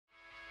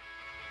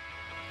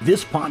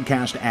This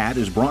podcast ad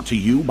is brought to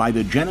you by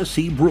the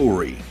Genesee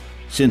Brewery.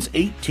 Since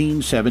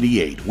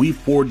 1878,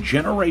 we've poured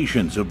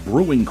generations of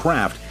brewing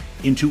craft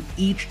into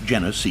each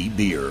Genesee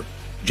beer.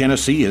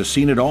 Genesee has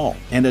seen it all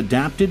and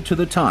adapted to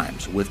the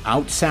times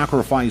without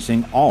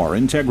sacrificing our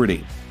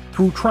integrity.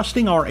 Through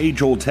trusting our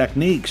age-old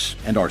techniques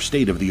and our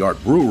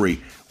state-of-the-art brewery,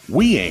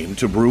 we aim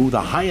to brew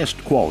the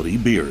highest quality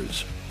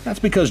beers. That's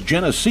because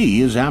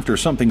Genesee is after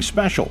something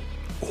special.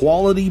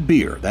 Quality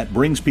beer that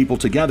brings people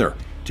together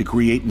to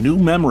create new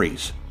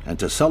memories and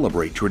to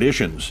celebrate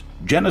traditions.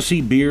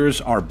 Genesee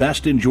beers are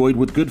best enjoyed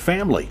with good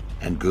family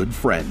and good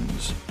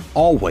friends.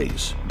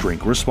 Always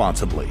drink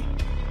responsibly.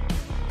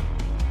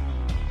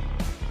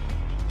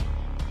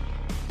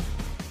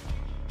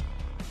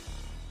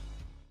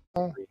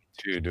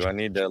 Dude, do I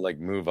need to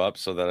move up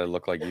so that I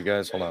look like you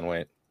guys? Hold on,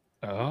 wait.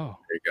 Oh,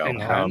 there you go.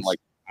 Now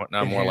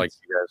I'm more like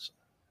you guys.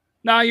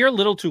 Nah, you're a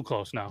little too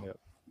close now. Yep.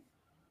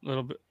 A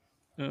little bit.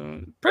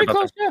 Pretty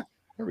close, yeah.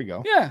 Here we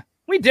go. Yeah,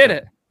 we did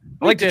it.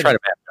 I like to try to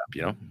back up,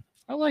 you know?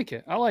 I like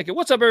it.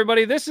 What's up,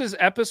 everybody? This is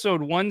episode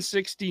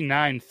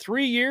 169.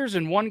 3 years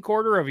and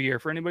 1/4 of a year.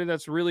 For anybody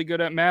that's really good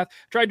at math,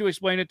 tried to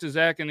explain it to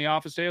Zach in the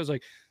office today. I was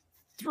like,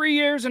 3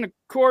 years and a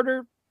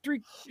quarter,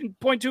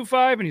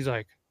 3.25. And he's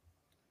like,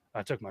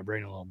 I took my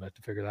brain a little bit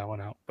to figure that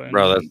one out. But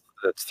bro,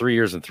 that's 3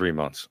 years and 3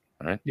 months.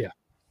 All right. Yeah.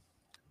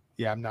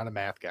 Yeah, I'm not a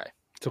math guy.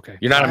 It's okay.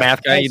 You're not a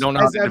math guy. You don't know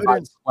how to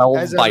divide 12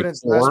 as by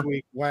evidence 4. last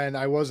week when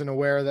I wasn't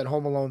aware that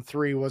Home Alone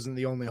 3 wasn't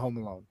the only Home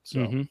Alone.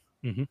 So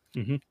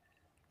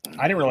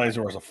I didn't realize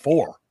there was a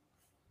 4.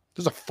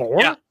 There's a 4?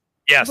 Yeah.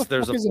 Yes,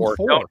 there's a 4.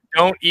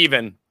 Don't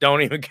even.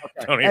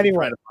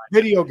 Anyway,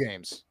 video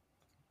games.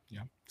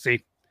 Yeah.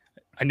 See,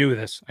 I knew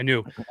this. I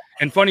knew.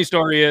 And funny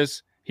story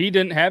is, he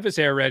didn't have his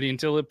hair ready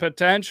until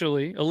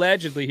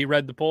allegedly, he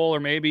read the poll, or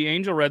maybe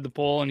Angel read the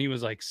poll, and he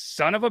was like,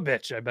 son of a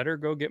bitch, I better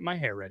go get my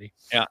hair ready.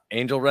 Yeah,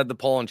 Angel read the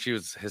poll, and she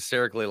was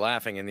hysterically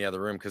laughing in the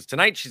other room, because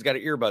tonight she's got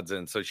her earbuds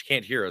in, so she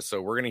can't hear us,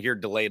 so we're going to hear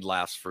delayed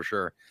laughs for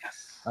sure.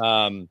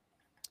 Yes.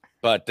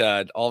 But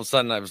all of a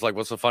sudden, I was like,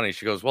 what's so funny?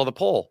 She goes, well, the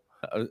poll.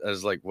 I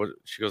was like, what?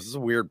 She goes, this is a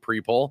weird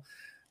pre-poll.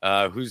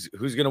 Who's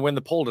going to win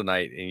the poll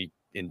tonight?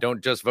 And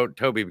don't just vote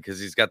Toby because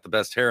he's got the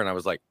best hair. And I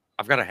was like,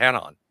 I've got a hat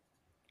on.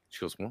 She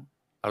goes, well,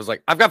 I was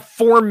like, I've got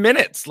 4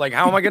 minutes. Like,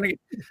 how am I going to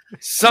get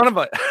son of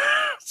a?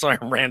 So I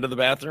ran to the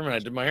bathroom and I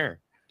did my hair.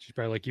 She's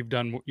probably like, you've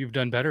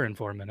done better in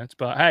 4 minutes.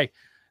 But hey,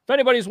 if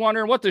anybody's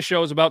wondering what this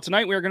show is about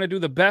tonight, we're going to do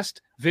the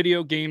best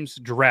video games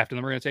draft. And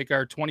then we're going to take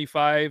our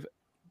 25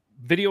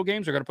 video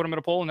games. We're going to put them in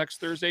a poll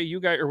next Thursday. You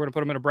guys are going to put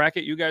them in a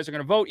bracket. You guys are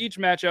going to vote each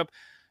matchup.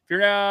 If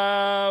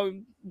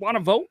you want to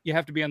vote, you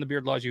have to be on the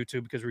Beard Laws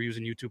YouTube because we're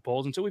using YouTube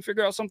polls until we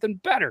figure out something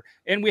better.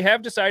 And we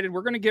have decided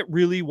we're going to get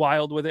really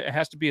wild with it. It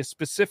has to be a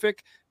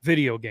specific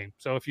video game.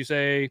 So if you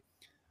say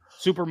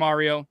Super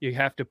Mario, you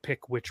have to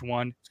pick which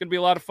one. It's going to be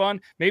a lot of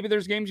fun. Maybe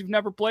there's games you've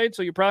never played,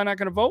 so you're probably not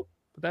going to vote,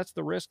 but that's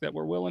the risk that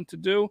we're willing to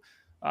do.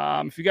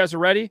 If you guys are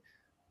ready,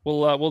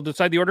 we'll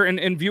decide the order.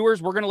 And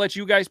viewers, we're going to let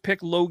you guys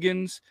pick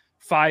Logan's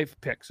 5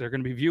 picks. They're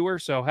going to be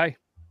viewers, so hey,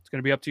 it's going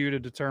to be up to you to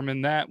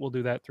determine that. We'll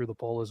do that through the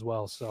poll as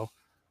well. So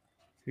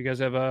if you guys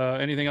have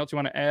anything else you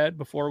want to add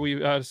before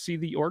we see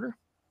the order?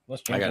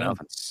 I got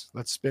nothing.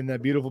 Let's spin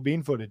that beautiful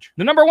bean footage.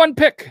 The number 1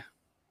 pick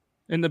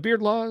in the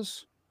Beard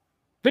Laws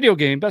video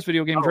game, best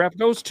video game draft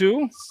goes to...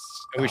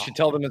 And we should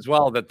tell them as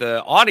well that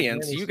the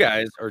audience, you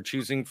guys, are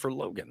choosing for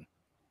Logan.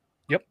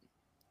 Yep.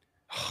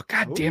 Oh,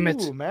 God damn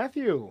it. Ooh,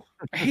 Matthew.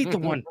 I hate the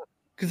one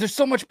because there's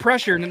so much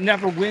pressure and it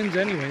never wins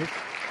anyway.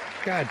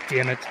 God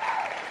damn it.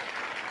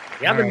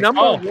 Yeah,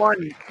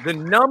 the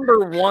number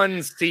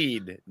one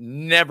seed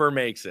never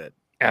makes it.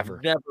 Ever.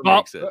 Never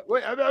makes it.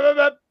 Wait,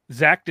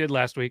 Zach did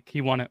last week.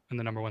 He won it in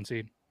the number 1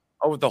 seed.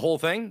 Oh, with the whole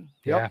thing?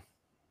 Yep.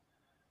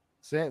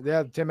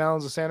 Yeah. Tim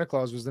Allen's The Santa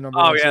Claus was the number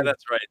 1 one. Oh, yeah, seed.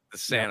 that's right. The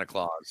Santa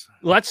Claus.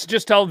 Let's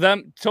just tell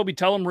them, Toby,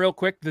 tell them real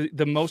quick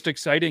the most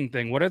exciting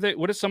thing. What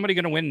is somebody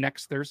going to win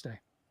next Thursday?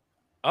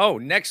 Oh,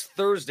 next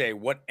Thursday,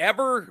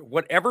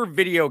 whatever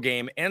video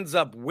game ends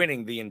up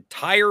winning the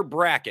entire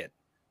bracket,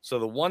 so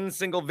the one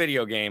single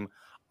video game,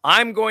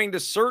 I'm going to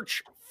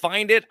search,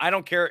 find it. I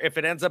don't care if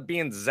it ends up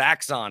being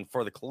Zaxxon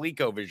for the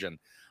ColecoVision.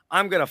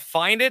 I'm going to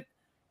find it,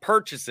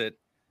 purchase it,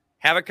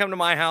 have it come to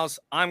my house.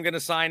 I'm going to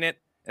sign it,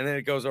 and then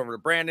it goes over to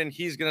Brandon.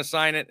 He's going to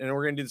sign it, and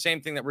we're going to do the same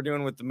thing that we're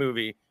doing with the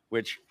movie,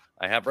 which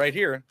I have right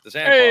here, the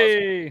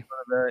Santa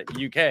Claus from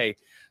the UK.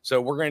 So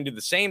we're going to do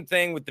the same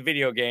thing with the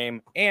video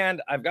game,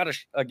 and I've got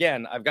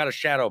a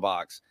shadow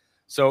box.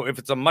 So if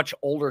it's a much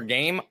older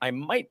game, I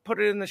might put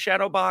it in the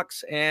shadow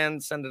box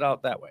and send it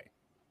out that way.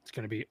 It's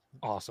going to be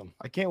awesome.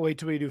 I can't wait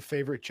till we do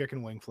favorite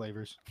chicken wing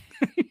flavors.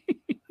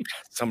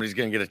 Somebody's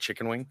going to get a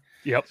chicken wing.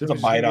 Yep. There's a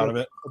bite out of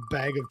it. A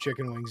bag of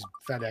chicken wings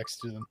FedEx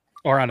to them.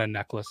 Or on a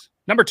necklace.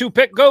 Number 2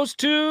 pick goes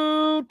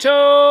to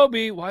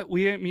Toby.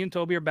 Me and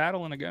Toby are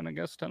battling again, I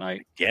guess,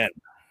 tonight. Again.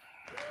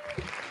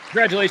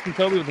 Congratulations,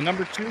 Toby, with the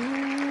number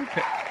 2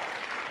 pick.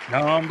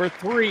 Number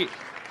 3.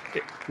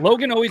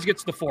 Logan always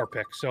gets the 4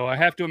 pick, so I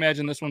have to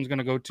imagine this one's going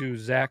to go to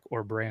Zach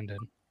or Brandon.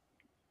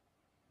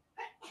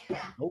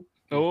 Nope.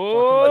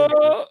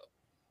 Oh!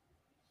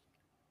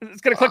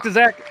 It's gonna click to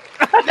Zach.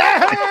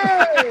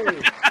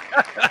 Yay!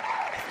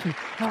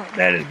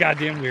 That is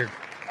goddamn weird.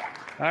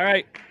 All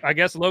right, I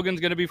guess Logan's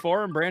gonna be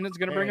 4 and Brandon's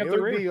gonna bring up It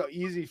the would rear. be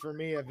easy for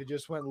me if it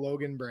just went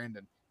Logan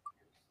Brandon.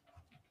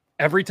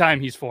 Every time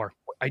he's 4.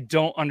 I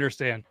don't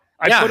understand.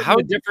 I Yeah, put it how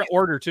in a different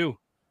order too.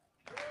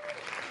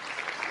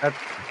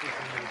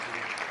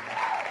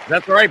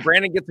 That's all right.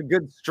 Brandon gets a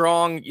good,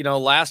 strong,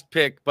 last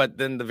pick, but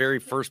then the very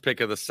first pick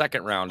of the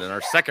second round, and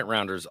our second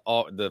rounders,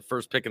 the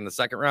first pick in the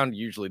second round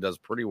usually does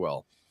pretty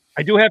well.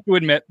 I do have to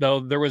admit, though,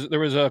 there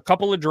was a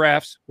couple of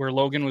drafts where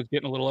Logan was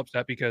getting a little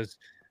upset because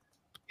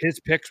his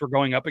picks were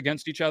going up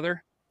against each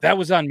other. That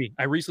was on me.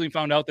 I recently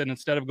found out that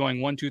instead of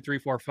going 1, 2, 3,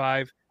 4,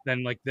 5,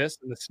 then like this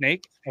and the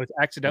snake, I was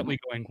accidentally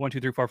going 1,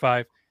 2, 3, 4,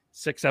 5,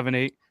 6, 7,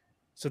 8.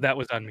 So that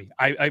was on me.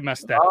 I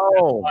messed that.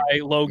 Oh,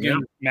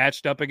 Logan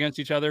matched up against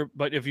each other.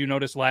 But if you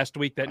notice last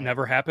week, that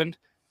never happened.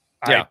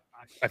 Yeah.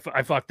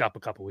 I fucked up a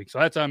couple weeks. So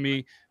that's on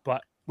me.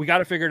 But we got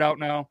to figure it out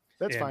now.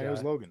 That's fine. It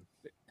was Logan.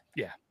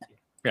 Yeah.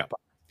 Yeah.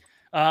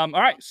 All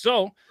right.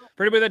 So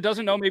for anybody that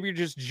doesn't know, maybe you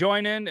just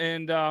join in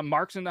and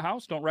Mark's in the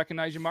house. Don't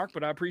recognize you, Mark,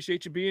 but I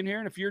appreciate you being here.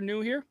 And if you're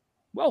new here,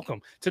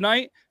 welcome.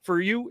 Tonight, for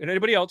you and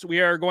anybody else,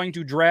 we are going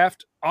to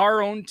draft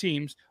our own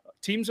teams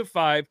of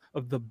 5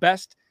 of the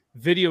best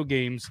video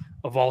games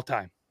of all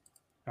time.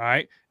 All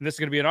right. And this is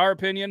going to be in our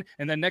opinion.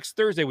 And then next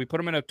Thursday, we put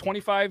them in a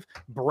 25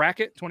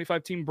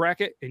 team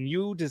bracket, and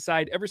you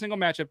decide every single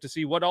matchup to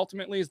see what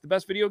ultimately is the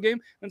best video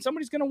game. And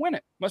somebody's going to win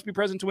it. Must be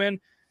present to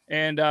win.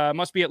 And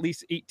must be at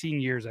least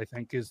 18 years, I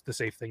think, is the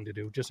safe thing to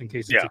do, just in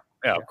case. Yeah,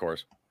 of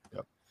course.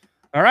 Yep.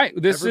 All right.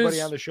 Everybody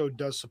on the show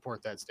does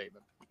support that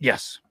statement.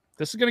 Yes.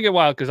 This is going to get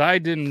wild because I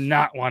did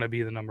not want to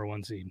be the number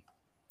 1 seed.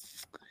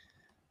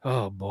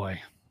 Oh,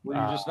 boy. Were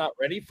you just not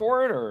ready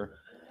for it, or?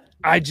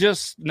 I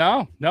just,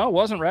 no,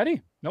 wasn't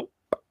ready. Nope.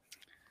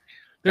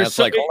 That's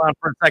like, hold on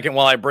for a second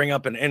while I bring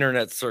up an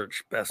internet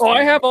search.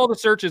 I have all the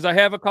searches. I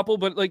have a couple,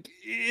 but like,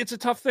 it's a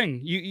tough thing.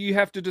 You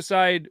have to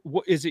decide,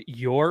 what is it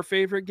your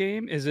favorite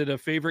game? Is it a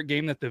favorite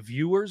game that the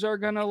viewers are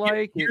going to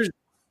like?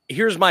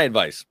 Here's my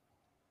advice.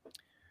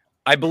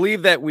 I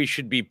believe that we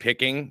should be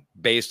picking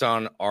based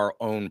on our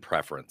own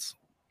preference.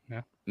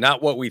 Yeah.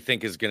 Not what we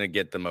think is going to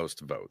get the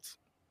most votes.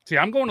 See,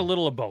 I'm going a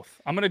little of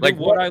both. I'm going to do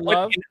what I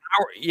love.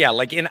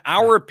 In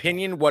our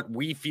opinion, what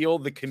we feel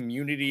the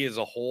community as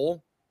a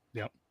whole.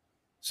 Yep.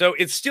 So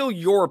it's still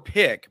your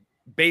pick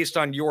based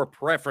on your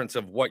preference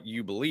of what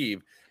you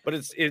believe, but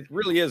it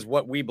really is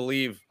what we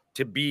believe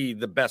to be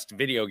the best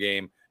video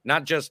game,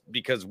 not just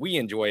because we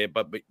enjoy it,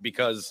 but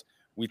because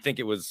we think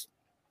it was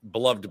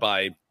beloved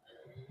by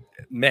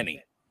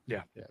many.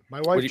 Yeah.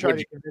 My wife tried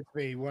to convince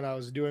me when I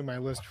was doing my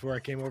list before I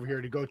came over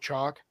here to go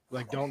chalk.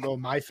 Like, don't go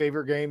my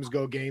favorite games,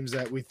 go games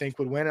that we think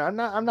would win. I'm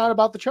not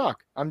about the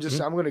chalk. I'm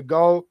going to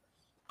go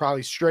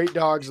probably straight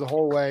dogs the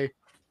whole way.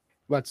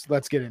 Let's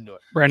get into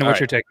it. Brandon, what's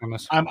your take on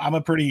this? I'm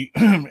a pretty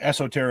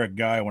esoteric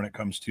guy when it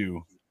comes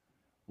to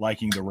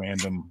liking the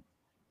random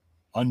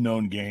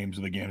unknown games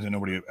or the games that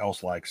nobody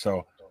else likes.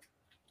 So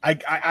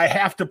I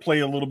have to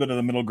play a little bit of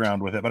the middle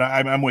ground with it, but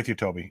I'm with you,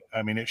 Toby.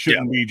 I mean, it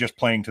shouldn't be just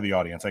playing to the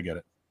audience. I get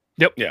it.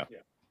 Yep. Yeah.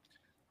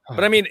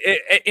 But I mean,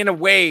 in a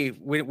way,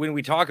 when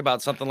we talk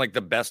about something like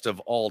the best of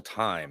all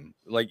time,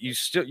 like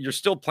you're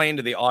still playing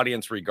to the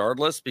audience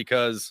regardless,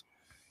 because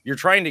you're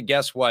trying to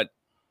guess what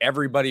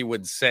everybody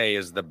would say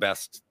is the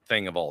best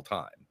thing of all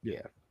time.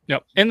 Yeah.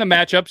 Yep. In the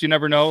matchups, you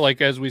never know.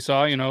 Like, as we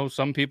saw,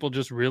 some people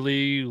just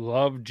really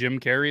love Jim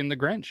Carrey and the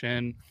Grinch.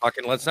 And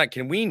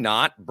can we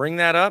not bring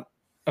that up?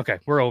 Okay,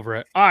 we're over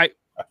it. All right.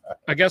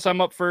 I guess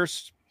I'm up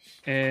first.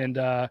 And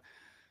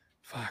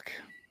fuck.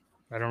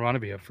 I don't want to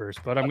be up first,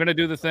 but I'm going to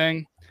do the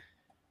thing.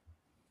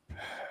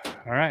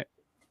 All right.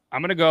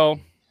 I'm going to go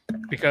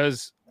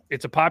because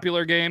it's a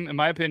popular game, in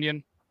my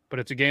opinion, but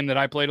it's a game that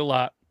I played a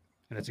lot,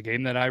 and it's a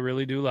game that I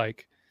really do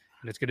like.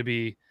 And it's going to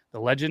be The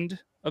Legend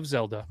of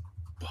Zelda,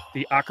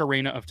 the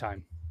Ocarina of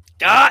Time.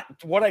 God,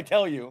 what'd I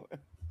tell you?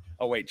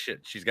 Oh, wait,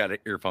 shit. She's got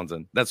earphones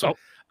in. That's what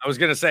I was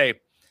going to say.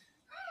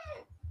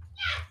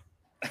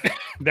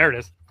 There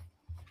it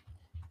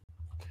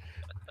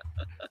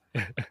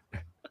is.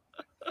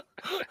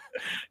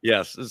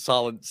 Yes, a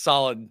solid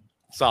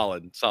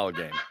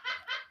game.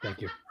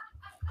 Thank you.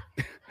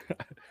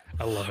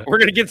 I love it. We're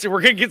gonna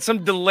get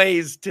some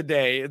delays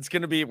today. It's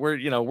gonna be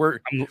we're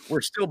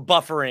still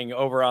buffering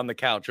over on the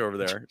couch over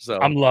there. So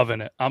I'm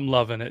loving it.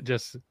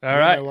 Just all Me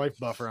right. and my wife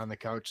buffer on the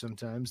couch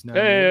sometimes. No,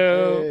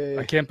 Hey.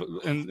 I can't.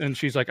 And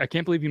she's like, I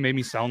can't believe you made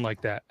me sound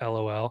like that.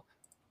 LOL.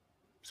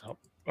 So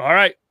all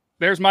right,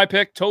 there's my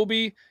pick.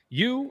 Toby,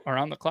 you are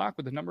on the clock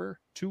with the number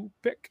 2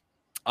 pick.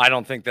 I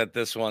don't think that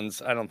this one's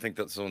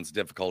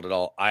difficult at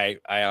all. I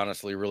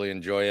honestly really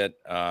enjoy it.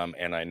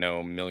 And I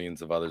know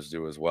millions of others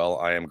do as well.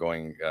 I am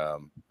going,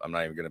 I'm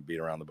not even going to beat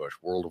around the bush.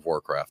 World of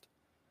Warcraft.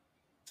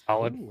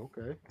 Solid. Ooh,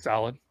 okay.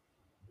 Solid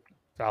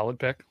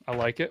pick. I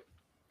like it.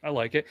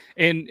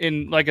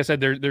 And like I said,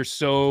 there's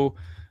so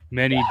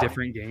many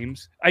different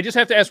games. I just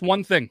have to ask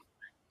one thing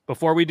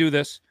before we do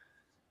this.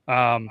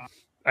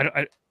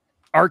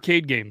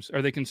 Arcade games,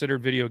 are they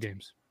considered video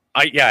games?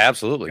 Yeah,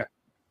 absolutely. Okay.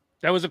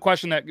 That was a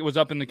question that was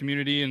up in the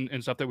community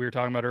and stuff that we were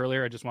talking about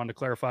earlier. I just wanted to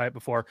clarify it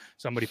before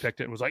somebody picked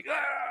it and was like, ah!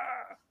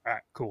 All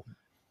right, cool.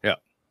 Yeah.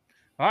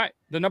 All right.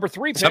 The number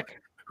 3 So,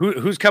 pick.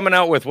 who's coming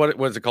out with what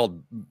was it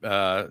called?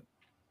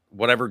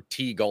 Whatever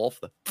T golf.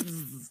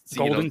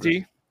 Golden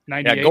Tee.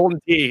 98. Yeah, Golden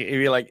Tee. You'd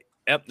be like,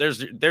 yep,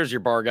 there's your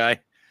bar guy.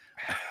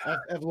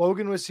 If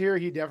Logan was here,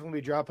 he'd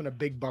definitely be dropping a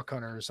big buck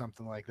hunter or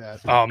something like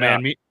that. Oh,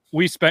 man.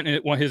 We spent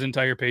his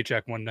entire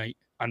paycheck one night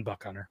on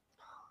Buck Hunter.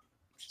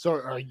 So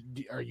are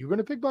you going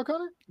to pick Buck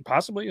Hunter?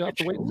 Possibly. You'll have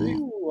to wait and see.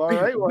 Ooh, all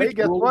right. Well, hey,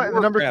 guess what? The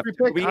number 3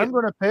 pick, I'm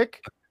going to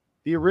pick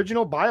the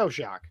original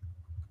BioShock.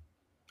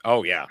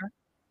 Oh, yeah.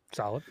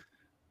 Solid.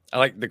 I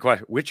like the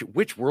question.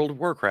 Which World of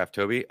Warcraft,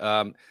 Toby?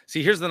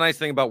 See, here's the nice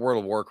thing about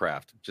World of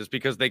Warcraft. Just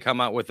because they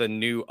come out with a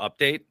new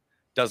update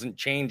doesn't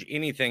change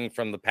anything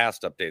from the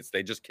past updates.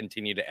 They just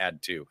continue to add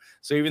to.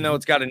 So even though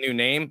it's got a new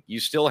name, you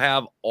still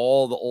have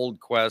all the old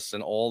quests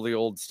and all the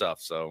old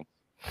stuff. So,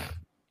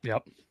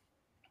 yep.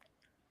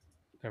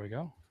 There we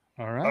go.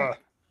 All right.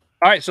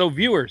 All right. So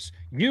viewers,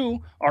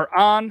 you are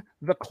on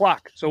the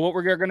clock. So what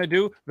we're going to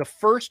do, the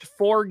first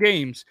 4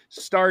 games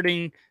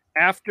starting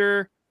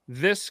after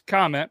this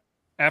comment,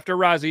 after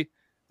Razi,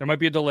 there might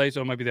be a delay,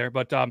 so it might be there.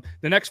 But the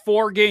next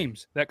 4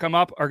 games that come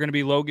up are going to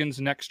be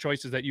Logan's next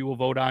choices that you will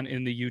vote on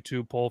in the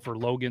YouTube poll for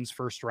Logan's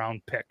first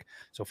round pick.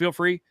 So feel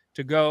free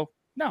to go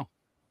now.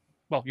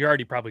 Well, you're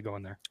already probably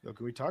going there. So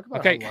can we talk about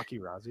Okay. how lucky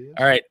Razi is?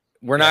 all right.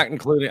 We're not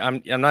including.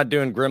 I'm not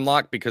doing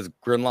Grimlock because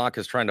Grimlock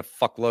is trying to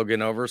fuck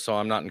Logan over, so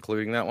I'm not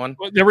including that one.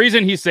 Well, the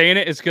reason he's saying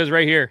it is because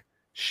right here,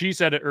 she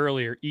said it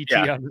earlier. ET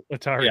Yeah. on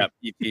Atari. Yeah,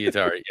 ET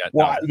Atari. Yeah.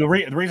 Well, the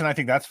reason I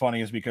think that's funny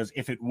is because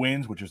if it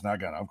wins, which is not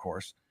gonna, of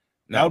course,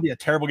 that would be a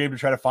terrible game to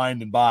try to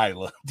find and buy.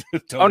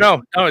 Oh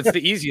no, it's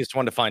the easiest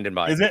one to find and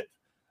buy. Is it?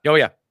 Oh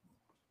yeah.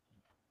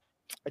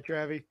 Hi,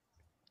 Travi.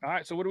 All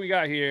right. So what do we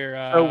got here?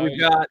 So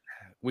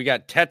we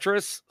got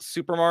Tetris,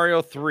 Super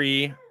Mario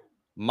 3,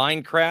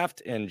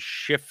 Minecraft, and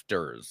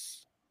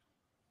Shifters.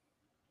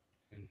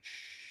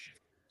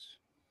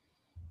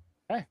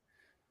 Okay.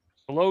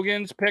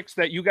 Logan's picks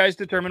that you guys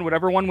determine.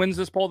 Whatever one wins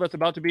this poll that's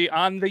about to be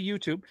on the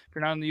YouTube. If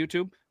you're not on the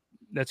YouTube,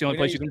 that's the only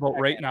place you can vote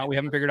right now. We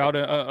haven't figured out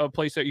a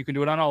place that you can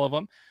do it on all of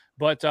them.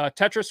 But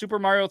Tetris, Super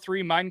Mario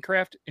 3,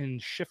 Minecraft,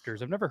 and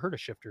Shifters. I've never heard of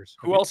Shifters.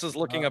 Who else is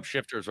looking up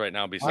Shifters right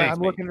now besides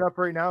I'm me? looking it up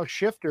right now.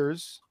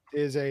 Shifters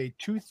is a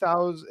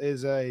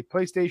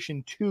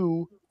PlayStation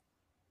 2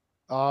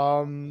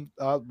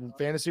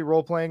 fantasy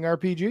role-playing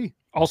RPG.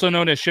 Also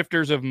known as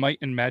Shifters of Might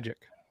and Magic.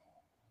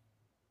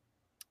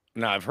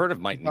 No, I've heard of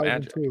Might and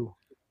Magic. 2002.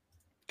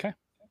 Okay.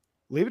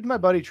 Leave it to my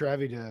buddy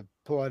Travi to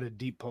pull out a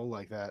deep poll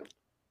like that.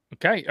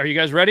 Okay. Are you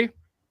guys ready?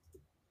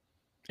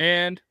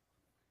 And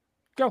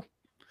go.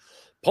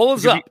 Poll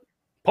is up.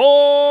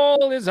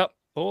 Poll is up.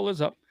 Poll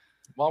is up.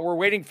 While we're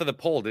waiting for the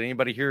poll, did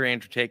anybody hear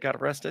Andrew Tate got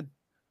arrested?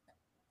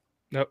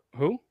 No,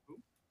 who?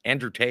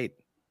 Andrew Tate.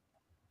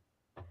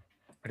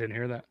 I didn't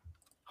hear that.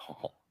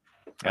 Oh.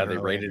 Yeah, they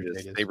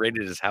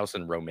raided his house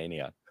in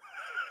Romania.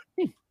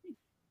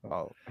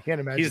 Oh, I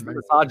can't imagine. He's the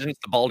misogynist,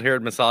 the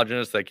bald-haired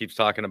misogynist that keeps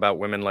talking about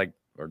women like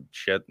or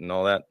shit and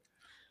all that.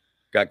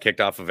 Got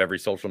kicked off of every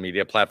social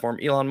media platform.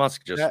 Elon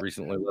Musk just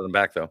recently let him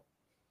back, though.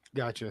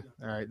 Gotcha.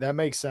 All right, that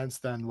makes sense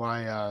then.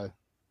 Why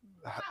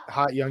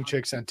hot young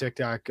chicks on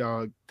TikTok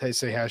they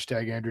say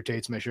hashtag Andrew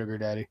Tate's my sugar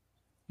daddy.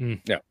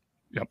 Yeah.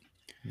 Yep.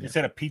 He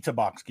said a pizza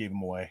box gave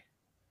him away.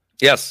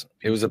 Yes,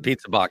 it was a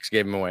pizza box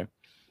gave him away.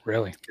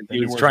 Really?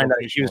 He was trying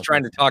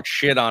to talk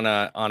shit on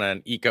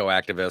an eco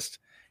activist,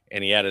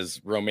 and he had his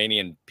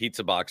Romanian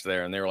pizza box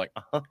there, and they were like,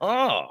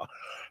 oh.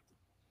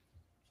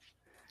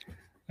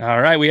 All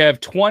right, we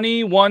have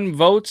 21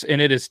 votes, and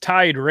it is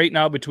tied right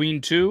now between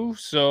 2.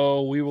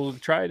 So we will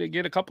try to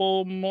get a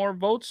couple more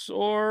votes,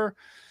 or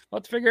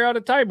let's figure out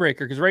a tiebreaker.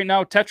 Because right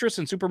now, Tetris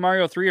and Super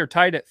Mario 3 are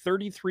tied at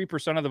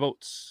 33% of the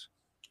votes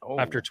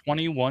after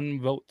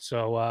 21 votes.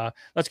 So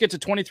let's get to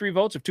 23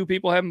 votes. If 2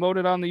 people haven't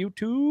voted on the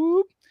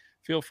YouTube,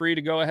 feel free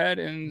to go ahead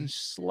and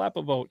slap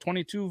a vote.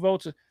 22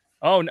 votes.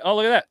 Oh,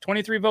 look at that.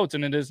 23 votes,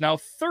 and it is now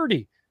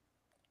 30%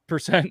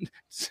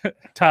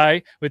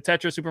 tie with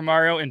Tetris, Super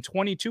Mario, and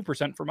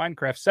 22% for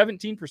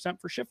Minecraft,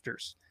 17% for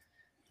Shifters.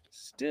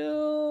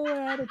 Still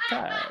at a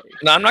tie.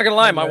 No, I'm not gonna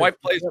lie. My wife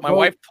plays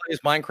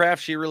Minecraft.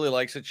 She really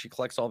likes it. She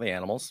collects all the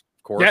animals,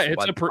 of course. Yeah,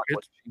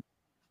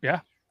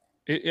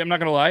 I'm not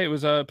gonna lie. It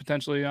was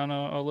potentially on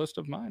a list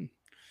of mine.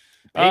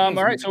 All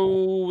right, so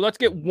let's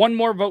get one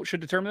more vote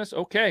should determine this.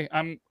 Okay,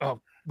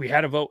 we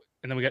had a vote,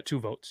 and then we got 2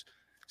 votes.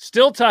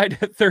 Still tied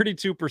at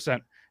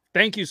 32%.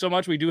 Thank you so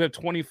much. We do have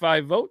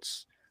 25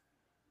 votes.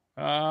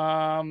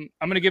 I'm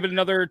going to give it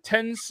another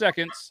 10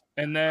 seconds,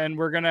 and then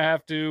we're going to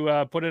have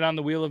to put it on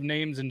the wheel of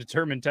names and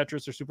determine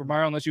Tetris or Super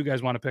Mario, unless you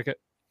guys want to pick it.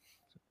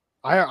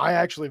 I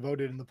actually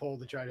voted in the poll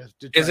to try to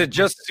Is it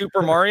just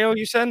Super Mario,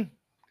 you said?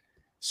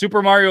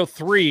 Super Mario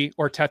 3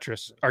 or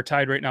Tetris are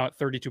tied right now at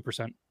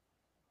 32%.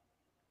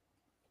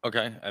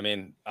 Okay. I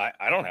mean,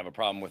 I don't have a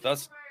problem with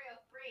us.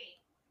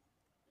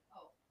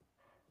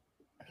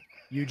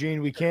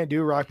 Eugene, we can't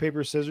do rock,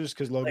 paper, scissors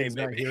because Logan's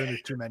not here and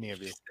there's too many of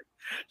you.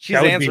 She's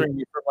answering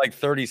me for like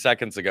 30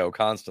 seconds ago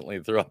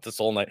constantly throughout this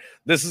whole night.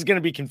 This is going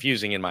to be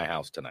confusing in my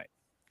house tonight.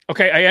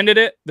 Okay, I ended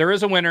it. There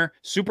is a winner.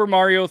 Super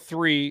Mario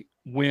 3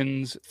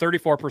 wins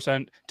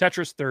 34%,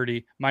 Tetris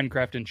 30,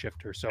 Minecraft and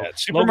Shifter. So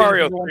Super Logan,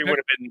 Mario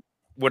 3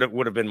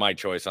 would have been my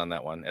choice on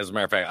that one. As a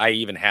matter of fact, I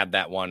even had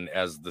that one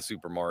as the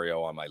Super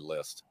Mario on my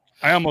list.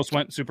 I almost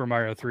went Super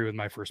Mario 3 with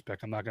my first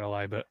pick. I'm not gonna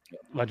lie, but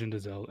Legend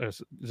of Zelda.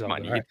 Come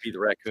on, you can be the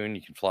raccoon,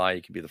 you can fly,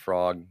 you can be the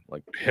frog.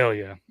 Like hell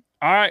yeah!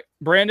 All right,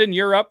 Brandon,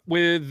 you're up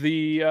with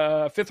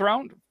the fifth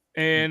round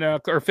and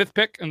or fifth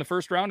pick in the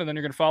first round, and then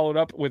you're gonna follow it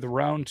up with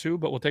round 2.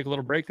 But we'll take a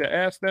little break to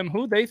ask them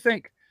who they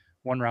think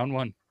won round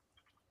 1.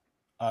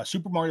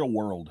 Super Mario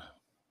World.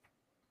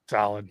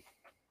 Solid.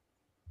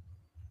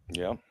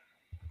 Yeah.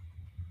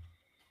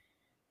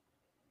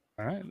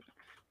 All right,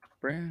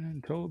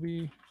 Brandon,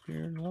 Toby,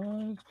 here it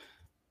was.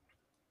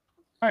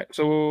 All right,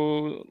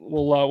 so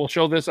we'll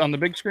show this on the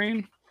big screen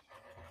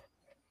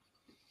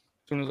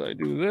as soon as I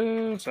do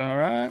this. All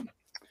right,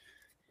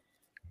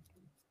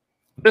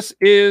 this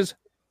is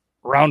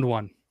round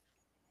 1.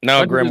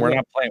 No, Grim, we're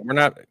not playing. We're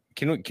not.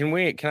 Can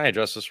I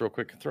address this real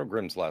quick? Throw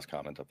Grim's last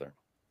comment up there.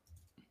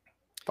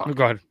 Oh,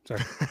 go ahead.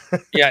 Sorry.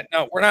 Yeah,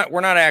 no, we're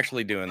not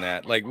actually doing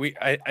that. Like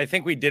I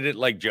think we did it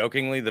like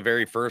jokingly the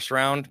very first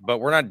round, but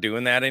we're not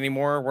doing that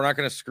anymore. We're not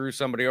going to screw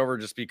somebody over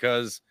just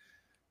because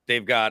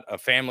they've got a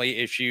family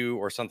issue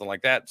or something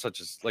like that, such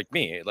as like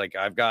me. Like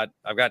I've got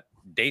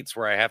dates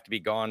where I have to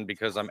be gone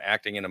because I'm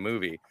acting in a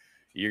movie.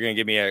 You're going to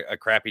give me a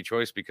crappy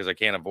choice because I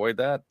can't avoid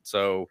that.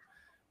 So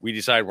we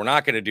decided we're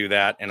not going to do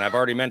that. And I've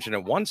already mentioned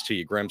it once to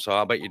you, Grim. So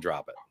how about you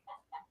drop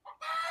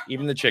it?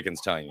 Even the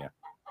chicken's telling you.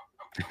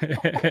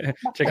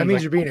 That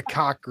means you're being a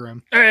cock,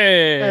 Grim.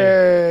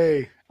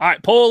 Hey. All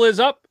right, poll is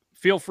up.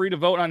 Feel free to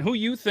vote on who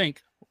you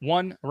think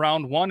won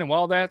round 1. And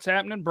while that's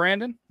happening,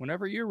 Brandon,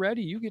 whenever you're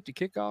ready, you get to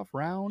kick off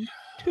round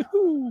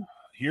 2.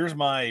 Here's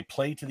my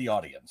play to the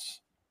audience.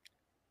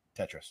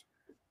 Tetris.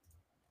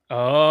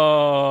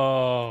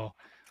 Oh,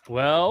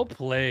 well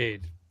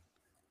played.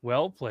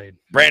 Well played.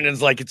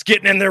 Brandon's like, it's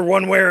getting in there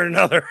one way or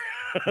another.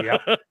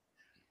 Yep.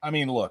 I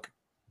mean, look.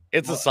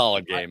 It's a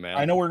solid game, man.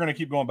 I know we're going to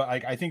keep going, but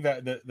I think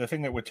that the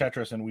thing that with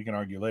Tetris, and we can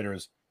argue later,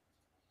 is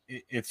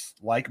it's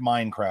like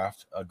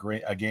Minecraft,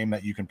 a game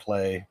that you can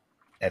play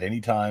at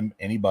any time,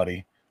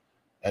 anybody,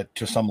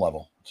 to some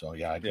level. So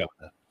yeah, I do.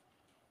 That.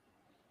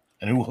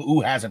 And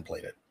who hasn't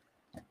played it?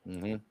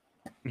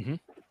 Mm-hmm. Mm-hmm.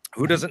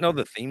 Who doesn't know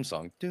the theme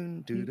song?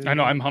 I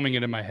know, I'm humming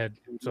it in my head.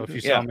 So if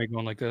you saw me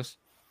going like this,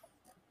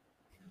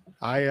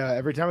 I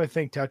every time I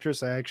think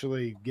Tetris, I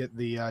actually get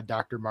the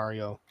Dr.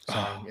 Mario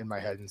song in my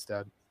head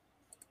instead.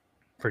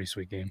 Pretty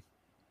sweet game.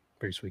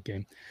 Pretty sweet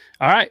game.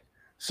 All right.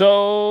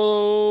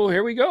 So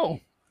here we go.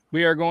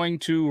 We are going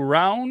to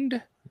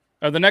round.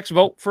 The next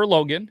vote for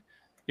Logan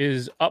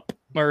is up,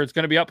 or it's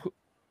going to be up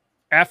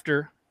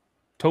after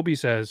Toby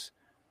says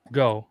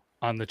go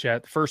on the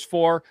chat. The first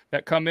 4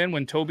 that come in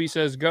when Toby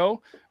says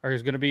go are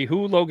going to be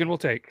who Logan will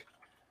take.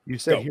 You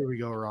said go. Here we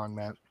go wrong,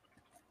 Matt.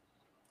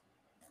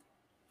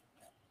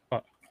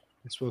 What?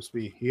 It's supposed to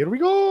be here we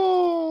go.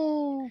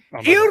 Oh,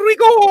 here we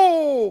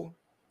go.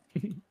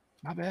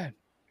 Not bad.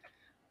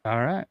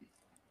 All right.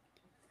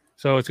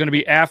 So it's going to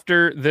be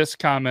after this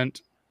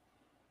comment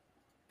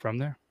from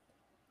there.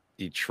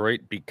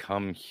 Detroit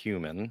Become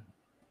Human.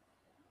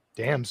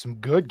 Damn, some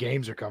good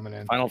games are coming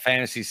in. Final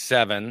Fantasy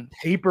 7.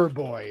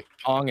 Paperboy.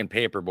 Pong and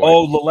Paperboy.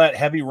 Oh, Lillette,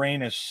 Heavy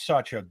Rain is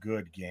such a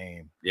good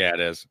game. Yeah, it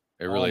is.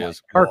 It really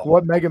is. Mark,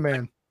 what Mega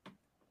Man?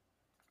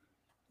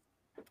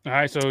 All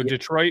right, so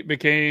Detroit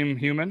Became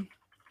Human.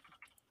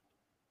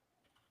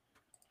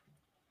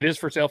 It is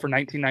for sale for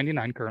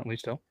 $19.99 currently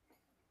still.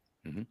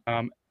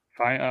 Mm-hmm.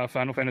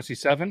 Final Fantasy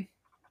 7,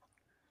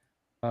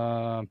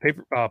 Pong,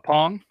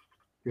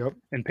 yep,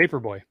 and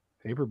Paperboy.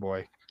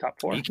 Paperboy, top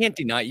 4. You can't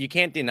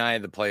deny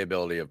the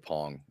playability of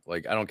Pong.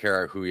 Like I don't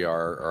care who you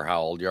are or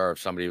how old you are. If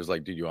somebody was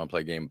like, "Dude, you want to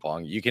play a game of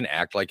Pong?" You can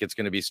act like it's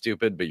going to be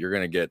stupid, but you're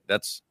going to get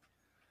that's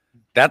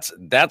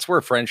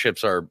where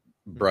friendships are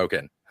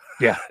broken.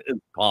 Yeah,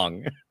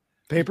 Pong.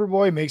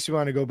 Paperboy makes you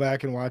want to go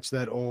back and watch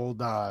that old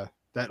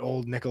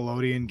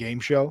Nickelodeon game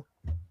show.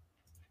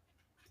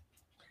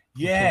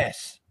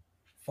 Yes.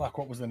 Fuck,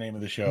 what was the name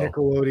of the show?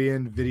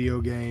 Nickelodeon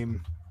video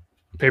game.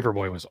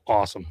 Paperboy was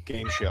awesome.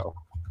 Game show.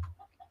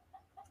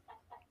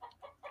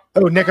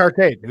 Oh, Nick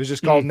Arcade. It was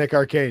just called Nick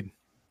Arcade.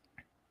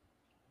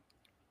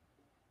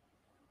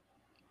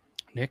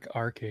 Nick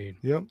Arcade.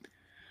 Yep.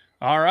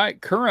 All right.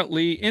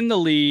 Currently in the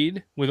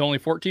lead with only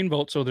 14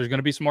 votes, so there's going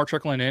to be some more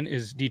trickling in,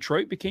 is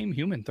Detroit Became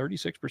Human.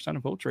 36%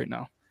 of votes right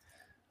now.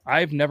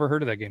 I've never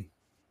heard of that game.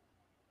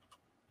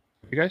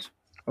 You guys?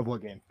 Of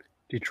what game?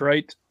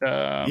 Detroit.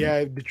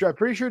 Yeah, Detroit.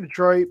 Pretty sure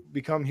Detroit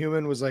Become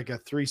Human was like a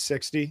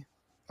 360. It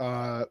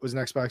was an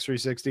Xbox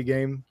 360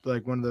 game,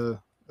 like one of the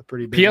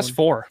pretty big PS4.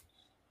 One.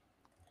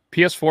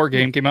 PS4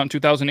 game came out in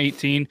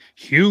 2018.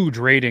 Huge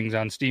ratings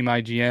on Steam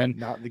IGN.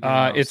 Not the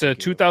game it's a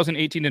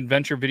 2018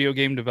 adventure video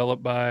game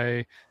developed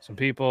by some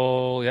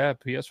people. Yeah,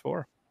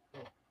 PS4.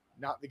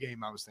 Not the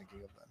game I was thinking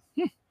of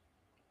then.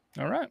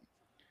 All right.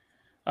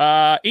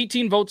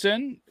 18 votes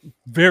in,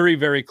 very,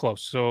 very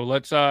close. So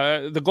let's.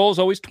 The goal is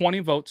always 20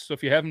 votes. So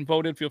if you haven't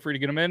voted, feel free to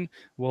get them in.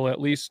 We'll at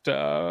least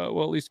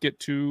get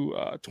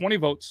to 20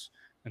 votes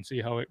and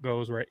see how it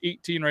goes. We're at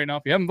 18 right now.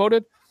 If you haven't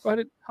voted, go ahead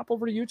and hop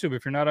over to YouTube.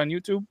 If you're not on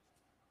YouTube,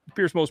 it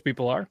appears most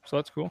people are, so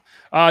that's cool.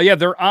 Yeah,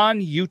 they're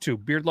on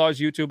YouTube. Beard Laws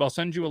YouTube. I'll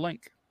send you a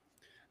link.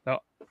 So,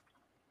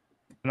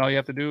 and all you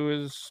have to do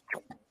is.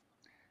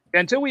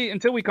 Until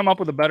we come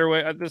up with a better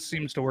way, this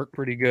seems to work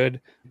pretty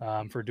good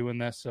for doing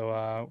this. So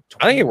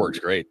I think it works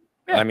great.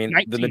 Yeah, I mean,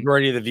 19. the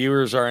majority of the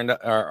viewers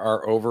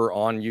are over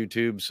on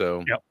YouTube.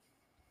 So yep.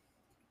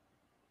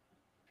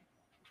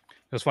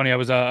 It was funny. I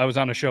was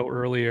on a show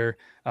earlier,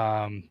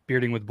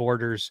 Bearding with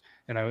Borders,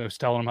 and I was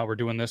telling him how we're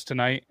doing this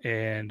tonight.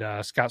 And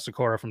Scott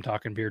Sikora from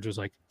Talking Beards was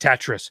like,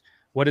 Tetris.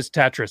 What is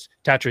Tetris?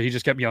 Tetris. He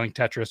just kept yelling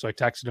Tetris. So I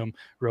texted him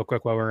real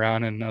quick while we were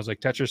on, and I was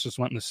like, Tetris just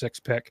went in the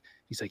 6th pick.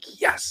 He's like,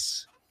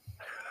 yes.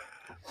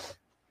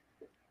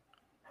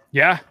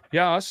 Yeah,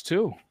 us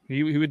too.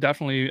 He would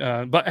definitely.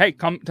 But hey,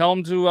 come tell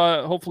him to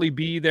hopefully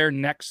be there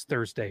next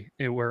Thursday.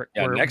 Where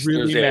next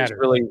really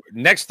Thursday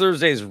next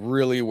Thursday is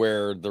really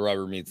where the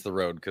rubber meets the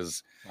road,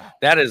 because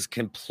that is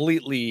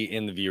completely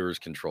in the viewers'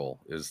 control.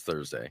 Is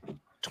Thursday.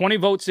 20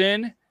 votes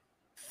in,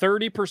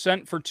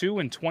 30% for 2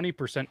 and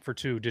 20% for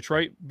 2.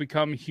 Detroit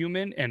Become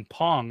Human and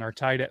Pong are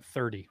tied at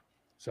 30.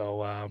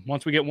 So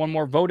once we get one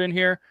more vote in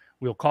here,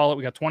 we'll call it.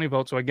 We got 20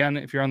 votes. So again,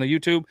 if you're on the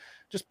YouTube,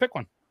 just pick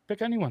one.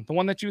 Pick anyone. The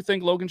one that you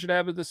think Logan should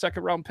have as the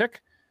 2nd round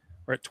pick.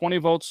 We're at 20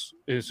 votes.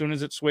 As soon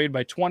as it's swayed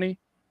by 20,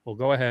 we'll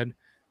go ahead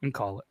and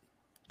call it.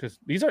 Because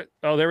these are,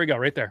 oh, there we go,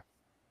 right there.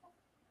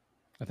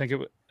 I think I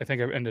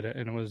ended it,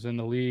 and it was in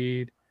the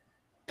lead.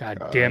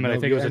 God damn it! No, I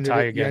think it was a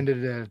tie again.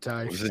 Ended it at a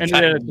tie.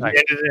 Ended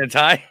in a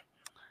tie.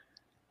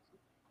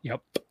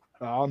 Yep.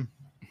 Oh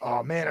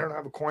man, I don't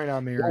have a coin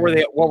on me.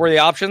 What were the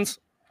options?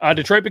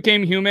 Detroit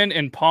Became Human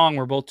and Pong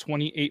were both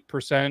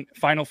 28%.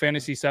 Final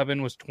Fantasy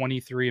 7 was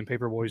 23 and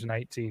Paperboy's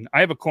 19.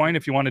 I have a coin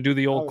if you want to do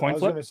the old coin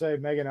flip. I was going to say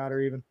Megan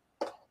Otter even.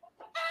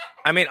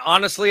 I mean,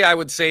 honestly, I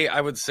would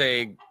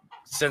say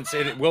since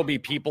it will be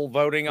people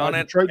voting on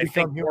it, I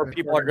think more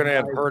people are going to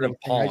have heard of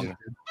Pong.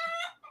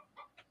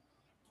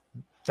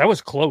 That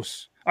was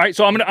close. All right,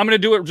 so I'm gonna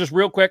do it just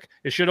real quick.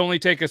 It should only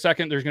take a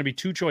second. There's going to be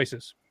 2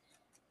 choices.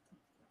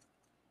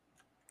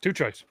 2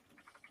 choices.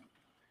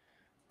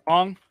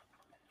 Pong.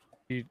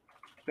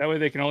 That way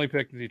they can only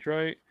pick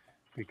Detroit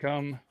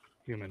Become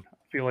Human. I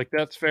feel like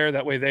that's fair.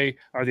 That way they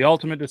are the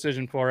ultimate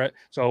decision for it.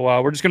 So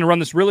we're just going to run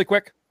this really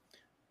quick.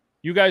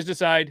 You guys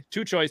decide.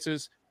 2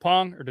 choices,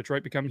 Pong or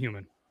Detroit Become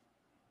Human.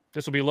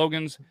 This will be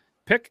Logan's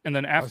pick. And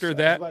then after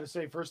that. I was about to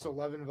say first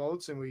 11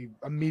 votes, and we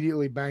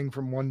immediately bang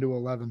from 1 to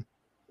 11.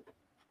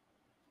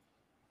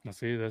 Let's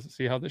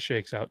see how this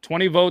shakes out.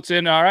 20 votes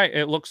in. All right.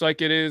 It looks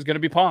like it is going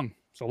to be Pong.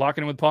 So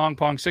locking in with Pong.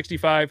 Pong,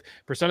 65%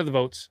 of the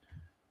votes.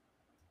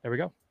 There we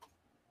go.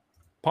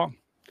 Pong.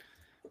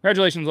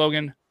 Congratulations,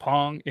 Logan.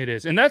 Pong it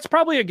is. And that's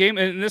probably a game.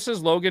 And this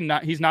is Logan.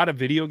 He's not a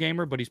video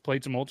gamer, but he's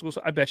played some old school.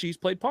 So I bet you he's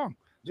played Pong.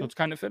 So it's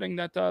kind of fitting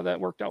that that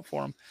worked out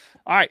for him.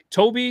 All right.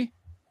 Toby.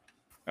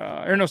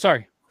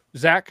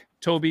 Zach,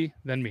 Toby,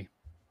 then me.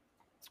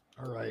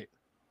 All right.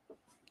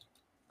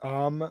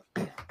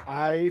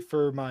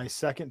 For my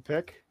 2nd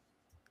pick,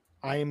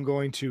 I am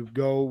going to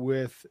go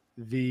with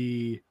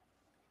the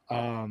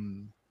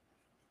Game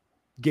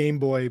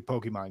Boy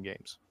Pokemon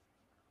games.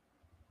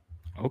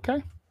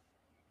 Okay.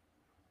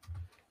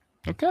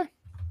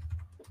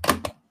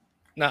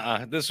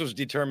 Nuh-uh. This was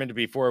determined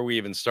before we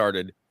even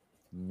started.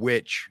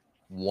 Which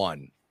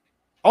one?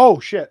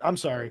 Oh shit! I'm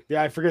sorry.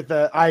 Yeah, I forget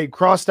that I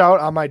crossed out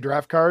on my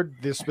draft card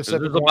this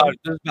specific one.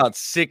 There's about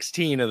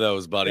 16 of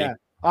those, buddy. Yeah.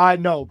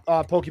 No,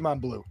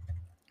 Pokemon Blue.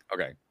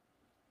 Okay.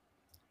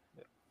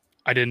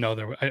 I didn't know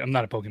there were, I'm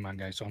not a Pokemon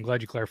guy, so I'm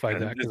glad you clarified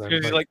that.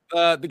 It's like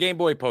the Game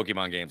Boy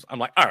Pokemon games. I'm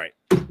like, all right.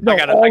 No,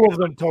 all of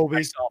them,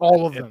 Toby.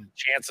 All of them.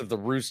 Chance of the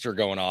rooster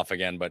going off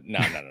again, but no.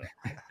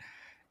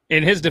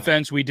 In his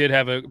defense, we did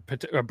have a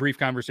brief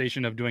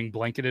conversation of doing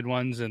blanketed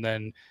ones, and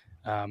then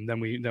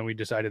we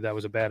decided that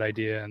was a bad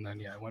idea, and then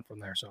it went from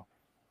there. So,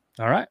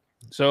 all right.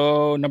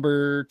 So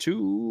number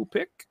 2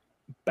 pick,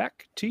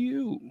 back to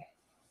you.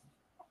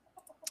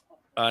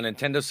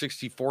 Nintendo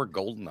 64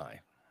 GoldenEye.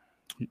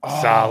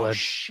 Solid.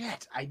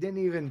 Shit. I didn't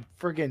even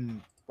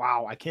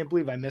wow. I can't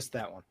believe I missed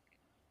that one.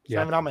 It's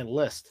not even on my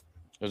list.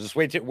 So just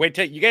wait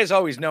till you guys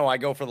always know I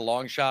go for the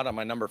long shot on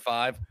my number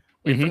 5.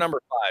 Wait for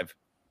number 5.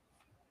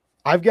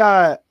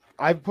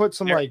 I've put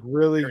some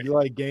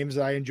really games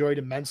that I enjoyed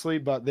immensely,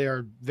 but they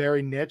are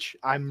very niche.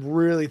 I'm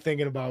really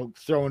thinking about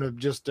throwing a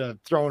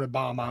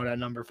bomb out at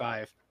number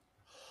 5.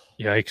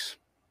 Yikes.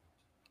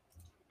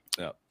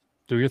 Yeah.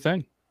 Do your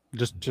thing.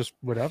 Just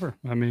whatever.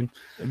 I mean,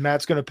 and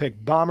Matt's gonna pick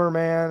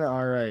Bomberman.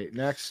 All right,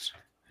 next.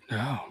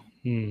 No.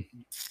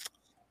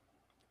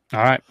 All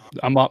right,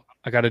 I'm up.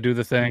 I got to do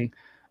the thing.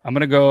 I'm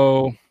gonna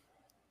go.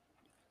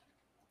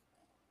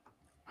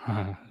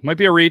 Might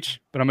be a reach,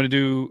 but I'm gonna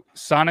do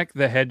Sonic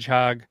the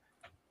Hedgehog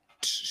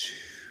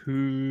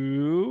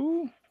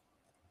 2.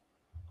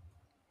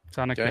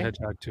 Sonic the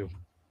Hedgehog 2.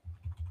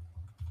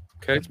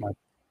 Okay,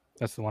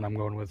 That's the one I'm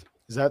going with.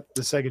 Is that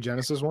the Sega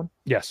Genesis one?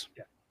 Yes.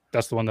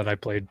 That's the one that I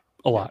played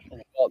a lot.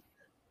 Well,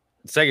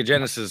 Sega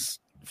Genesis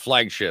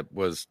flagship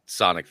was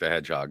Sonic the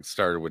Hedgehog.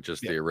 Started with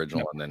just the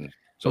original, and then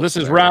So this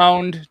is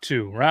round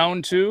 2.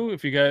 Round 2.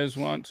 If you guys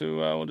want to,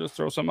 we'll just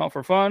throw something out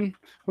for fun.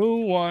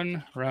 Who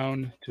won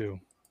round 2?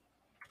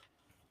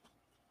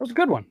 That was a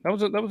good one. That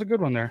was a good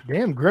one there.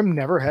 Damn, Grim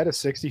never had a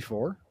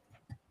 64.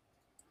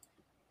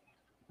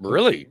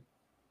 Really.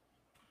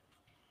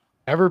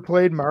 Ever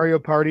played Mario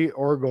Party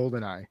or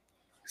GoldenEye?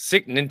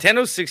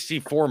 Nintendo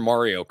 64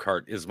 Mario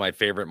Kart is my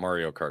favorite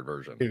Mario Kart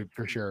version. Dude,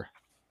 for sure.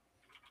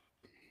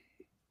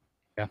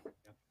 Yeah.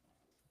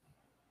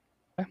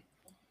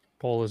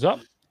 Poll is up.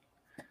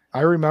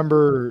 I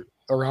remember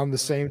around the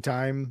same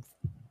time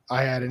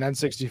I had an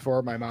N64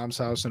 at my mom's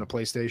house and a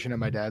PlayStation at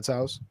my dad's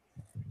house.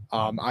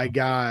 I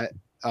got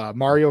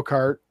Mario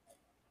Kart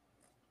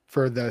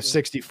for the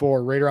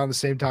 64 right around the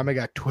same time I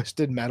got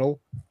Twisted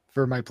Metal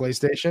for my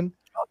PlayStation.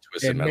 Oh,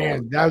 Twisted And Metal.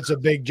 man, that was a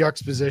big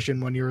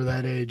juxtaposition when you were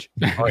that age.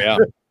 Oh yeah.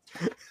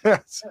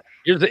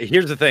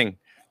 Here's the thing.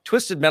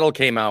 Twisted Metal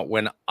came out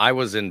when I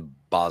was in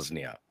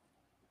Bosnia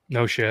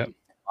No shit.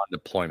 on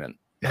deployment.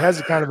 It has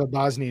a kind of a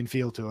Bosnian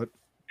feel to it.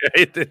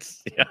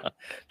 It's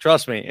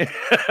trust me.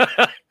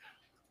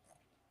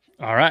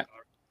 All right.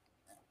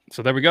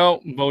 So there we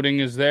go. Voting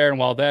is there. And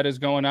while that is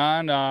going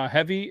on,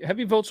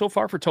 heavy vote so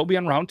far for Toby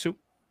on round 2.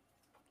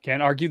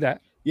 Can't argue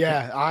that.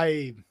 Yeah,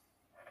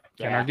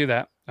 Can't argue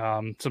that.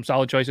 Some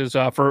solid choices.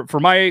 For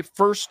my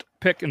first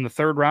pick in the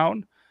 3rd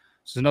round,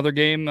 this is another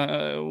game.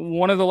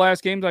 One of the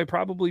last games I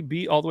probably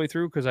beat all the way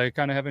through because I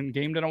kind of haven't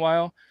gamed in a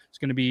while. It's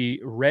going to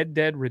be Red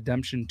Dead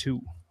Redemption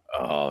 2.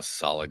 Oh,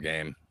 solid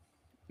game.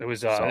 It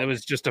was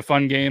just a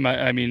fun game.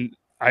 It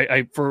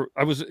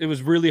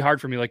was really hard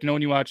for me. Like,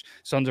 when you watch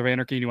Sons of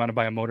Anarchy and you want to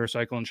buy a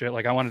motorcycle and shit,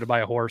 like I wanted to buy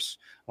a horse,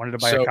 I wanted to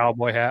buy a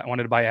cowboy hat, I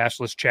wanted to buy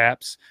ashless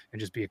chaps and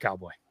just be a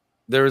cowboy.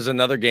 There was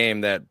another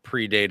game that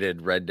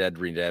predated Red Dead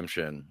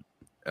Redemption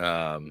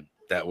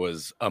that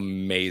was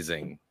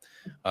amazing.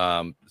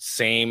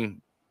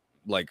 Same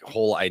like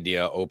whole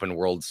idea, open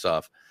world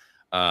stuff.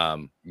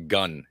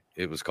 Gun,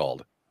 it was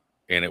called,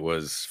 and it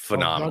was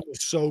phenomenal. Gun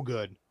was so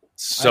good.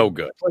 So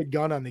good. I played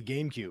Gun on the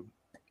GameCube.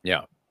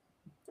 Yeah.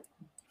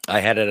 I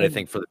had it, I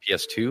think, for the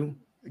PS2.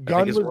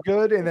 Gun was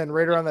good, and then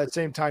right around that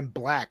same time,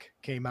 Black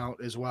came out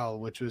as well,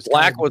 which was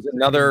Black was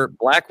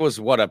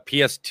what, a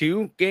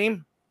PS2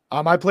 game?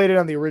 I played it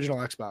on the original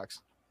Xbox.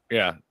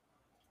 Yeah.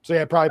 So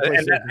yeah, probably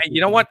played.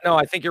 You know what? No,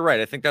 I think you're right.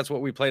 I think that's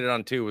what we played it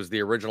on too, was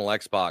the original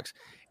Xbox.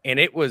 And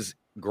it was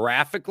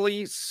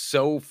graphically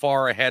so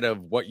far ahead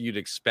of what you'd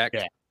expect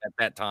at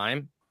that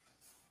time.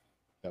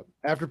 Yep.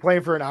 After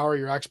playing for an hour,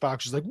 your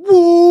Xbox is like,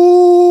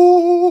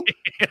 woo!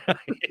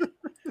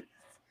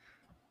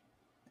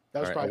 That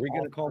was right, probably. are we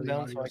going to calm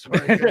down?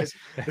 Sorry, guys.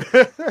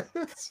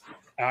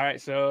 All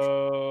right,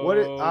 so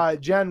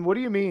what? Jen, what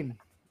do you mean?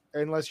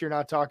 Unless you're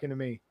not talking to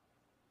me,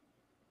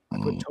 I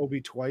put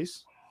Toby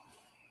twice.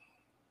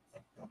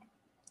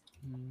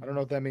 I don't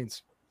know what that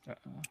means.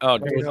 Oh,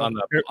 on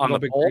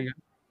the poll.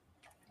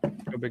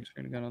 Go big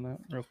screen again on that,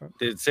 real quick.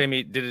 Did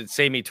it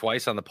say me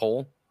twice on the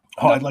poll?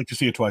 Oh, I'd like to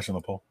see it twice on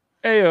the poll.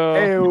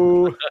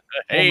 Heyo.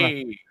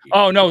 Hey.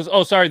 Oh no!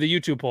 Oh, sorry, the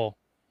YouTube poll.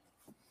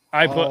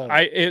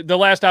 The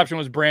last option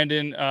was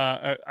Brandon.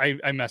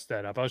 I messed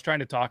that up. I was trying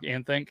to talk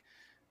and think.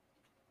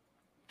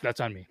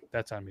 That's on me.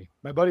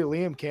 My buddy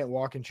Liam can't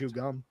walk and chew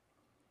gum.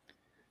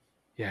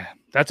 Yeah,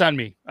 that's on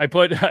me. I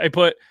put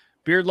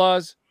Beard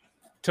Laws,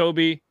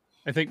 Toby,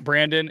 I think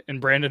Brandon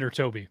or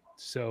Toby.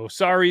 So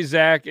sorry,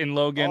 Zach and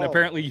Logan.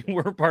 Apparently you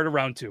were part of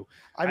round 2.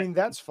 I mean,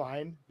 that's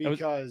fine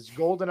because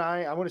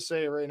GoldenEye, I'm going to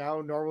say it right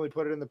now, normally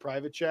put it in the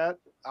private chat.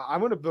 I'm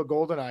going to put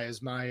GoldenEye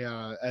as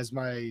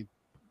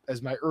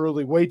my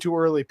early, way too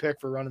early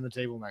pick for running the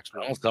table next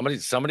week. Oh,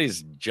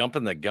 somebody's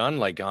jumping the gun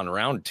like on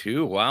round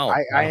 2. Wow.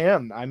 I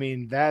am. I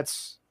mean,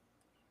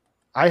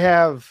 I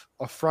have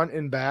a front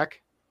and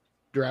back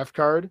draft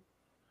card,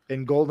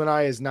 and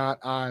GoldenEye is not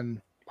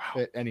on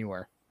it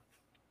anywhere.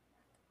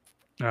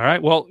 All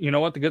right. Well, you know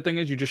what? The good thing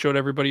is you just showed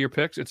everybody your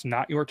picks. It's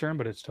not your turn,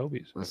 but it's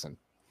Toby's. Listen.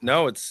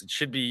 No, it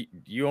should be.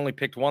 You only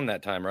picked one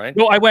that time, right?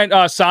 No, I went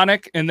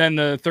Sonic, and then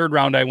the 3rd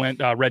round I went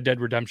Red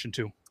Dead Redemption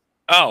 2.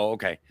 Oh,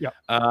 okay. Yeah.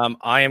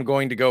 I am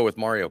going to go with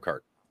Mario Kart.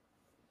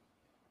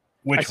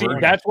 Which version?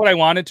 That's what I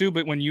wanted to,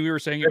 but when you were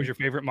saying it was your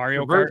favorite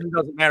Mario Kart, Version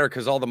doesn't matter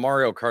because all the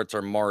Mario Karts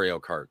are Mario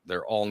Kart.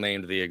 They're all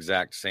named the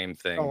exact same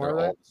thing. They're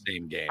all the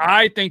same game.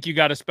 I think you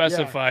got to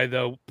specify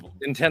though.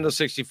 Nintendo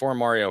 64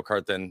 Mario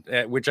Kart, then,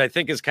 which I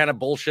think is kind of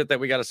bullshit that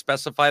we got to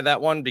specify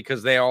that one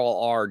because they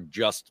all are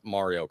just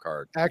Mario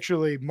Kart.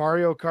 Actually,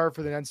 Mario Kart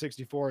for the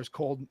N64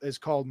 is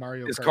called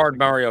Mario. It's called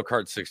Mario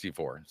Kart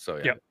 64. So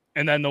yeah. Yep.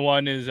 And then the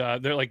one is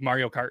they're like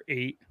Mario Kart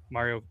 8.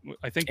 Mario,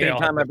 I think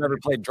anytime I've ever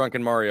played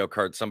Drunken Mario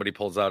Kart, somebody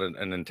pulls out a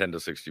Nintendo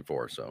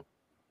 64. So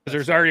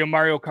there's already a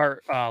Mario Kart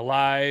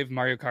Live,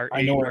 Mario Kart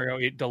 8, Mario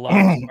 8 Deluxe,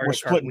 Mario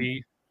Kart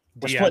Wii.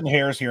 We're splitting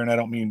hairs here, and I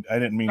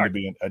didn't mean to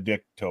be a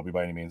dick, Toby,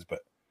 by any means, but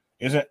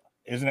isn't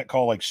it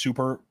called like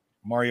Super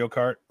Mario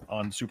Kart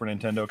on Super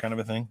Nintendo kind of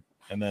a thing?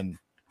 And then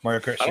Mario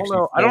Kart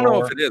 64. I don't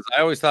know if it is.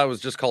 I always thought it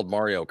was just called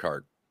Mario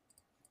Kart.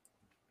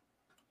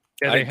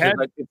 Yeah,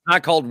 It's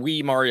not called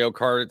Wii Mario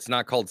Kart. It's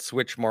not called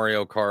Switch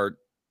Mario Kart.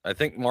 I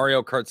think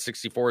Mario Kart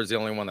 64 is the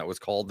only one that was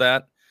called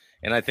that.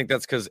 And I think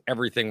that's because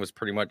everything was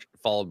pretty much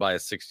followed by a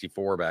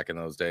 64 back in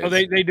those days. Oh,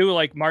 they do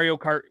like Mario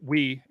Kart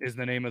Wii is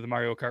the name of the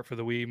Mario Kart for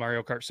the Wii,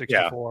 Mario Kart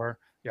 64.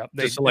 Yeah.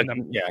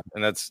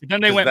 And then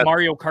they went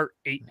Mario Kart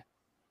 8.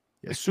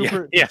 Yeah,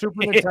 Super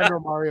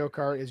Nintendo Mario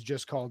Kart is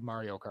just called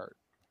Mario Kart.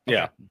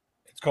 Yeah.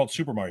 It's called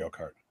Super Mario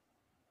Kart.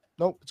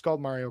 Nope, it's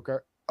called Mario Kart.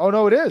 Oh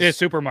no, it is. It's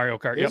Super Mario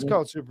Kart. It's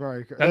called Super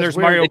Mario Kart. Then there's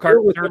Mario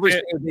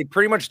Kart. They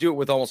pretty much do it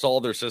with almost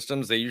all their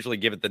systems. They usually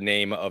give it the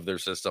name of their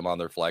system on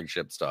their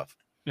flagship stuff.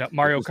 Yeah,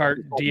 Mario Kart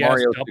DS,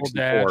 Mario Double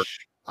 64. Dash.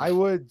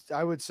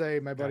 I would say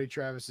my buddy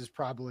Travis is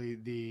probably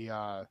the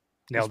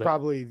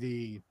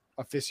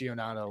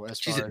aficionado as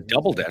She's far a as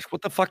Double Dash.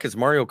 What the fuck is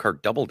Mario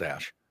Kart Double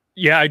Dash?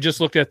 Yeah, I just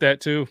looked at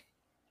that too.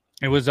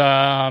 It was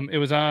on it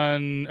was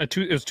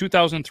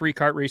 2003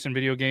 kart racing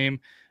video game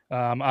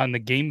on the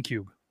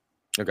GameCube.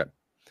 Okay.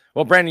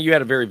 Well, Brandon, you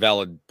had a very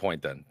valid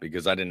point then,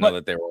 because I didn't know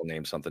that they were all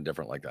named something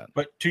different like that.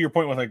 But to your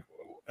point with like,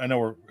 I know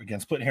we're again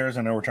splitting hairs.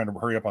 I know we're trying to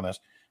hurry up on this,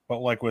 but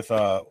like with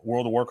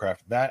World of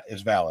Warcraft, that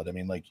is valid. I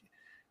mean, like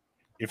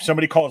if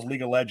somebody calls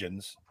League of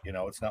Legends,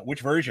 it's not which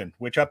version,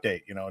 which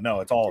update, no,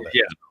 it's all of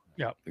it.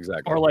 Yeah,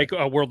 exactly. Or like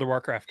World of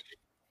Warcraft.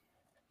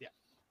 Yeah.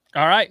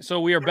 All right,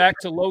 so we are back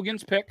to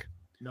Logan's pick.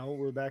 No,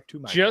 we're back to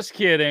mine. Just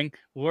kidding.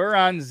 We're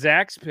on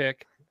Zach's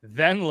pick,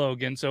 then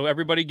Logan. So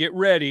everybody get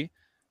ready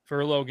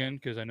for Logan,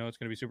 because I know it's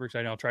going to be super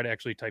exciting. I'll try to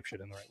actually type shit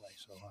in the right way.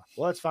 So,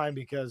 well, that's fine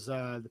because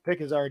the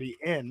pick is already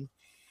in,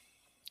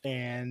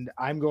 and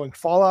I'm going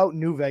Fallout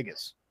New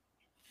Vegas.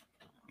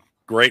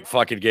 Great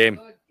fucking game.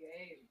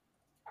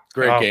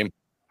 Great game.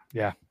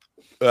 Yeah,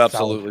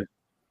 absolutely.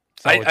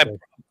 Solid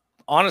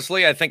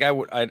Honestly, I think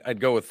I'd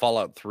go with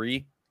Fallout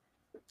 3.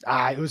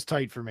 It was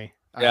tight for me.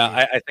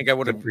 Yeah, I think I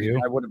would have. for you.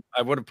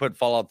 I would have put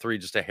Fallout 3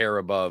 just a hair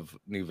above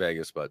New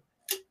Vegas, but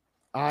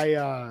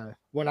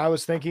when I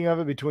was thinking of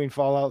it between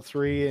Fallout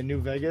 3 and New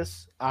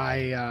Vegas,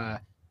 I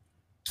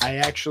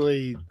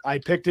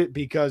picked it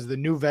because the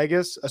New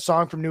Vegas, a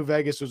song from New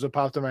Vegas was what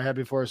popped in my head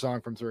before a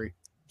song from 3.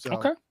 So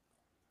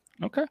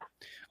Okay. All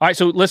right.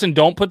 So listen,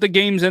 don't put the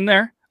games in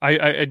there.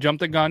 I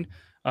jumped the gun.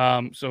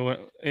 So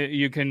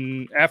you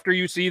can, after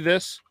you see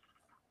this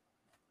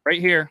right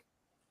here,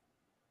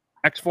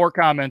 next 4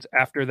 comments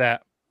after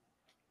that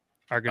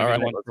are going to be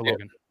the one for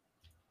Logan.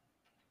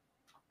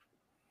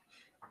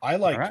 I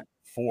liked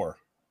 4.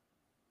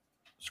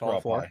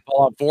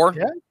 Fallout 4?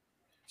 Yeah.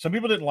 Some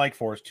people didn't like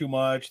 4. It's too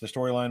much. The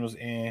storyline was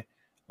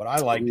but I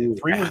liked it.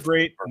 3 was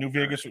great. New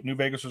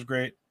Vegas was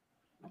great.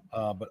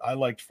 But I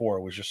liked 4.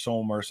 It was just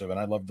so immersive, and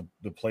I loved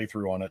the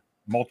playthrough on it,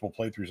 multiple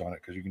playthroughs on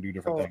it, because you can do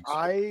different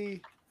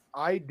things.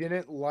 I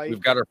didn't like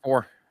We've got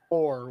our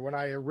 4 when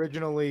I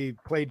originally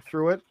played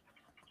through it,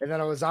 and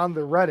then I was on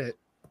the Reddit,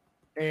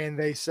 and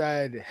they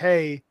said,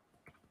 hey,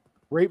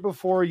 right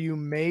before you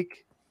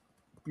make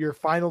your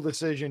final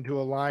decision to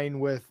align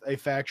with a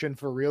faction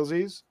for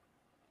realsies,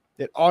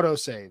 it auto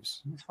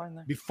saves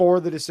before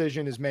the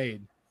decision is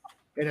made.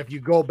 And if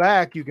you go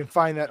back, you can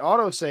find that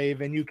auto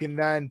save, and you can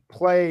then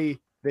play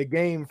the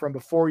game from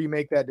before you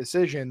make that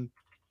decision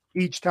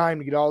each time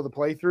to get all the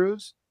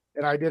playthroughs.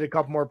 And I did a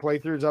couple more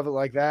playthroughs of it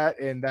like that,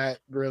 and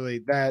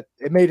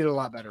it made it a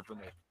lot better for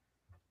me.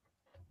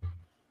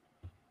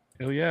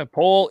 Oh yeah,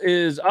 poll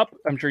is up.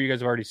 I'm sure you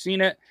guys have already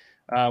seen it.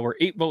 We're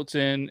 8 votes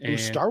in. And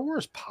Star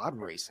Wars pod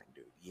racing,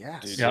 dude.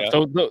 Yes. Yeah.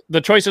 So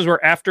the choices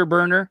were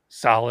Afterburner,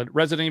 solid.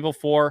 Resident Evil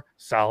 4,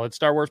 solid.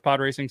 Star Wars pod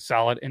racing,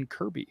 solid. And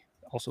Kirby,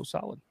 also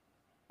solid.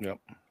 Yep.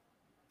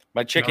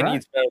 My chicken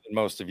eats better than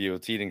most of you.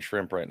 It's eating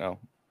shrimp right now.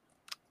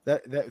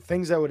 That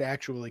things that would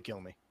actually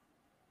kill me.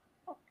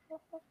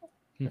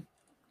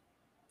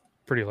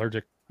 Pretty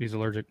allergic. He's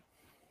allergic.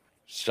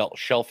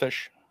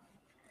 Shellfish.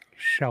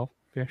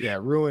 Shellfish. Yeah,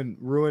 ruin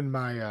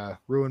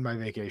my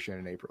vacation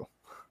in April.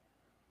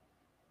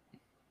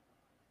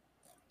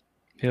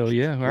 Hell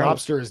yeah.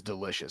 Lobster is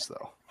delicious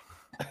though.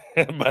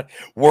 But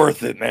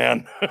worth it,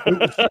 man.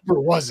 It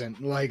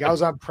wasn't. Like, I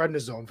was on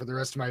prednisone for the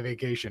rest of my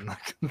vacation.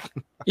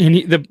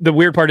 And the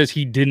weird part is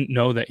he didn't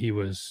know that he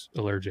was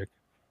allergic.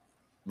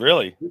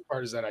 Really? The weird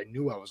part is that I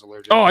knew I was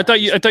allergic. Oh, I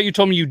thought you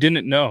told me you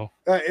didn't know.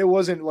 It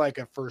wasn't like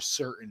a for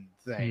certain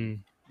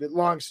thing.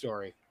 Long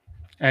story.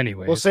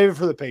 Anyway, we'll save it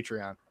for the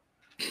Patreon.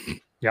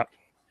 Yep.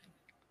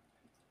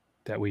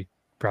 That we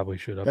probably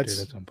should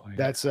update at some point.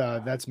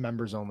 That's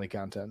members only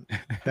content.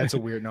 That's a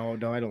weird. No,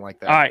 I don't like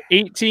that. All right,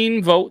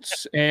 18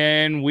 votes,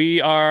 and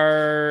we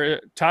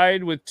are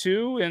tied with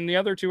 2, and the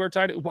other 2 are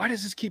tied. Why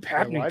does this keep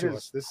happening to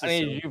us? I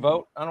need you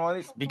vote on one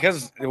of these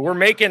because we're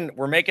making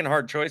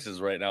hard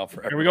choices right now.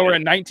 Here we go. We're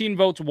at 19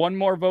 votes. One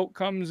more vote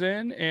comes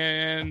in,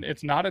 and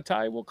it's not a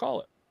tie. We'll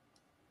call it.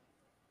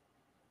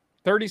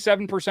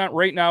 37%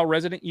 right now.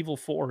 Resident Evil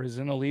 4 is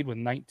in the lead with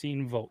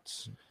 19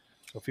 votes.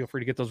 So feel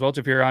free to get those votes.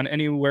 If you're on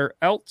anywhere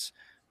else,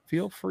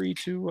 feel free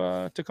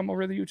to come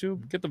over to the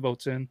YouTube, get the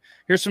votes in.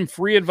 Here's some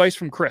free advice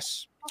from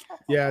Chris.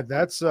 Yeah,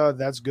 that's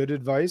good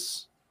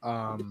advice.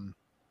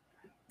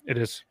 It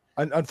is.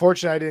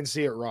 Unfortunately, I didn't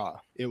see it raw.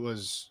 It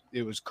was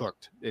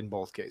cooked in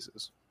both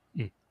cases.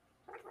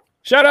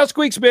 Shout out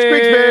Squeaks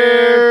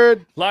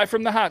Beard. Live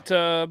from the hot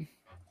tub.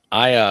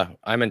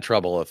 I'm in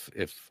trouble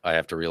if I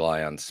have to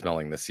rely on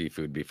smelling the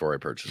seafood before I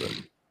purchase it.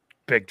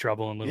 Big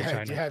trouble in Little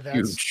China. Yeah, that's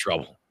Huge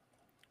trouble.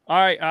 All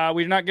right,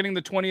 we're not getting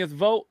the 20th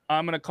vote.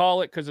 I'm going to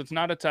call it because it's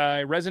not a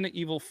tie. Resident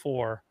Evil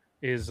 4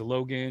 is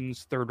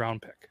Logan's third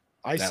round pick.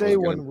 I That say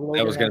was when gonna- Logan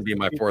that was gonna has be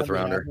my to fourth on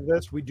behalf rounder. of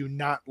This we do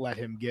not let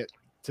him get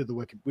to the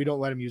wiki. We don't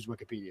let him use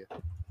Wikipedia.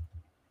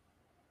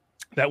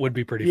 That would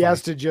be pretty He funny.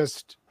 has to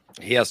just.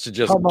 He has to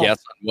just Come on. guess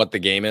on what the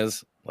game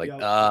is. Like,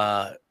 Yep.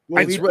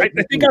 I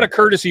think out of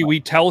courtesy, we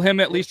tell him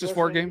at least his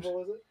 4 games.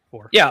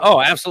 4. yeah. Oh,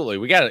 absolutely.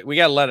 We got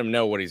to let him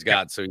know what he's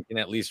got so he can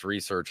at least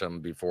research them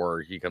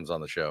before he comes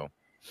on the show.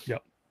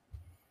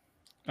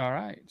 All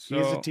right. So,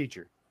 He is a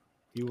teacher.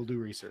 He will do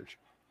research.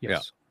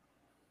 yes.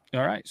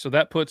 All right. So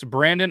that puts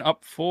Brandon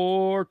up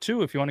for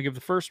 2 if you want to give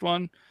the first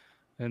one,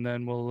 and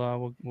then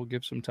we'll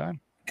give some time.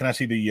 Can I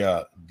see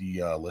the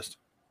list?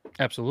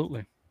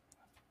 Absolutely.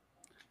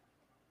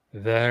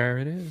 There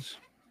it is.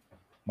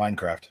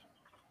 Minecraft.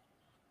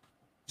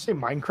 Say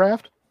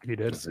Minecraft. You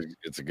did.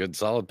 It's a good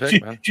solid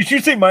pick, man. Did you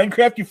say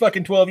Minecraft, you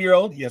fucking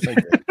 12-year-old? Yes, I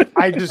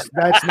did.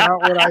 That's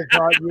not what I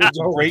thought you It's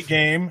a were great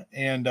game.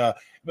 And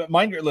but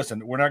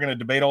listen, we're not going to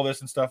debate all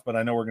this and stuff, but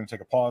I know we're going to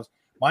take a pause.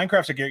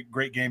 Minecraft's a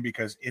great game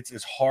because it's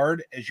as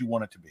hard as you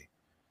want it to be.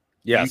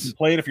 You Yes. can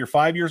play it if you're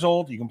 5 years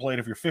old. You can play it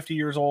if you're 50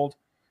 years old.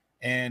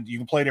 And you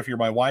can play it if you're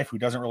my wife who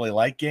doesn't really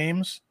like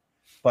games,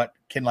 but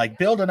can like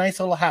build a nice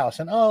little house.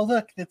 And oh,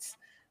 look, it's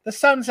the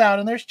sun's out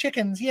and there's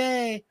chickens.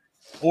 Yay.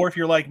 Or if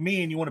you're like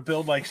me and you want to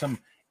build like some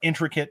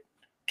intricate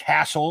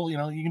castle, you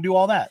can do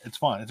all that. It's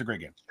fun. It's a great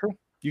game.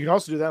 You can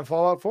also do that in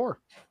Fallout 4.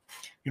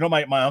 You know,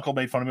 my uncle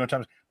made fun of me one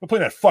time. We're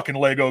playing that fucking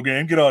Lego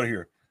game. Get out of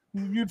here.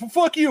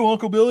 Fuck you,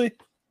 Uncle Billy.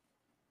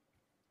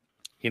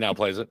 He now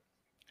plays it.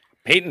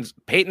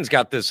 Peyton's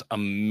got this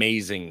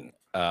amazing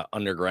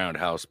underground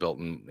house built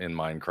in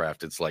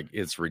Minecraft.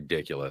 It's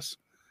ridiculous.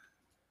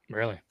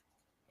 Really?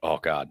 Oh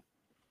God.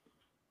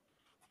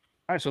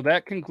 All right. So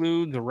that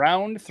concludes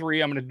round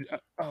 3. I'm going to.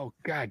 Oh,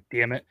 God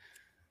damn it.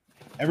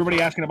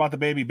 Everybody asking about the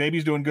baby.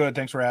 Baby's doing good.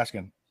 Thanks for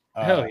asking.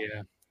 Hell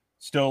yeah.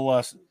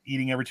 Still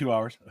eating every 2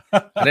 hours.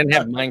 I didn't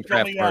have Minecraft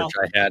Only now.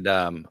 merch.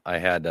 I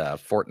had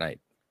Fortnite.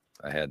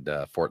 I had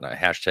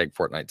Fortnite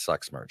 #Fortnite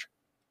sucks merch.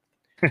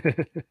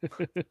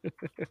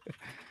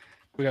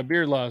 We got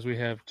Beard Laws. We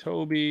have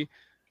Toby.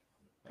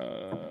 I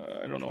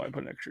don't know why I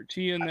put an extra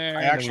T in there.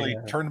 I actually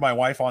turned my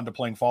wife on to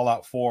playing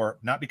Fallout 4,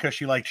 not because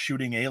she liked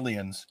shooting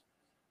aliens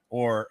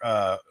or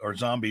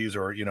zombies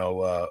or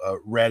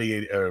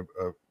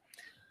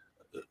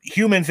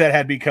humans that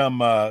had become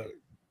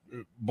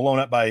blown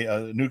up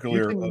by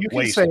nuclear You can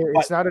waste. say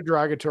it's not a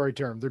derogatory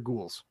term. They're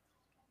ghouls.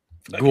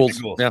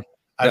 Ghouls. Yeah.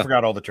 I Yeah.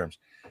 forgot all the terms.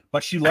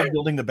 But she loved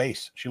building the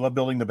base. She loved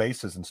building the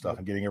bases and stuff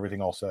and getting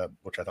everything all set up,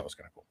 which I thought was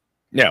kind of cool.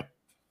 Yeah.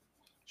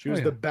 She was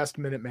yeah. the best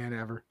Minuteman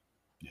ever.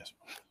 Yes.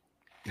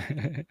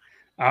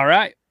 All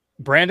right.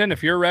 Brandon,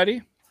 if you're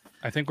ready,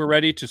 I think we're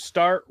ready to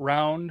start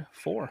round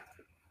 4.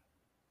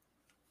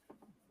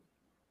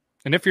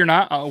 And if you're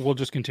not, we'll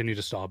just continue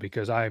to stall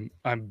because I'm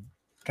Can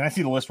I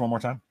see the list one more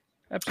time?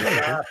 absolutely.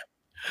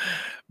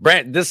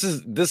 Brent, this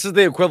is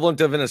the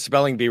equivalent of in a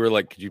spelling bee. We're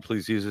like, could you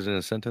please use it in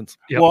a sentence?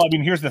 Yep. Well, I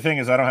mean, here's the thing: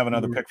 is I don't have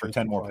another pick for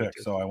 10 more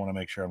picks, so I want to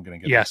make sure I'm going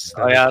to get. Yes.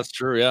 Oh yeah, that's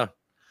true. Yeah.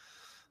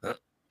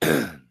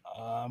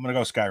 I'm going to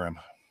go Skyrim.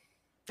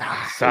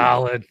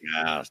 Solid.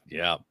 Yeah.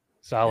 Yeah.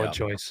 Solid Yeah.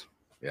 choice.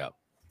 Yeah.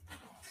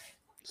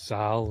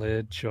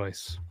 Solid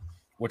choice.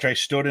 Which I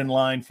stood in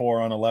line for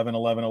on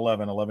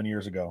 11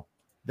 years ago.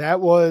 That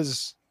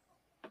was,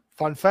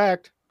 fun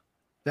fact,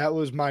 that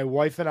was my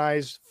wife and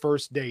I's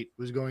first date,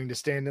 was going to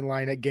stand in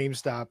line at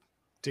GameStop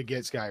to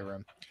get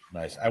Skyrim.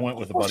 Nice. I went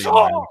with a buddy of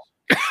mine.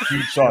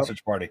 Huge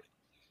sausage party.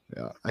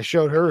 Yeah, I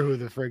showed her who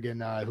the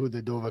friggin' who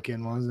the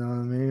Dovahkiin was. You know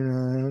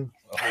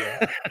what I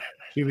mean?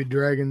 She'd be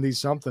dragging these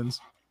somethings.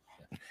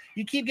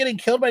 You keep getting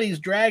killed by these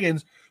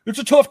dragons. It's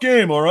a tough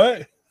game, all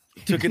right?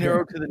 Took an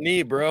arrow to the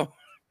knee, bro.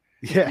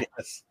 Yeah,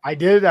 Yes. I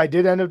did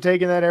end up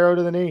taking that arrow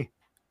to the knee.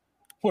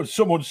 What, did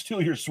someone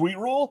steal your sweet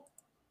roll?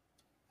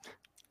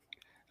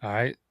 All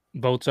right.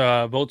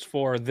 Votes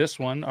for this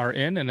one are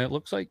in, and it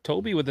looks like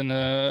Toby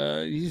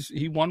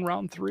he won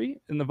round 3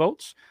 in the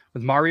votes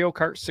with Mario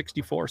Kart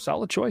 64.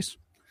 Solid choice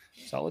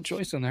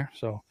in there.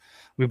 So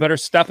we better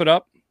step it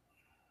up.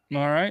 All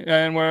right,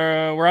 and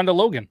we're on to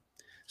Logan.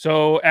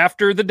 So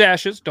after the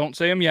dashes, don't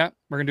say them yet.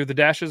 We're gonna do the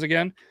dashes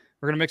again.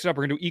 We're gonna mix it up.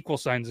 We're gonna do equal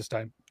signs this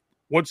time.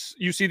 Once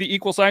you see the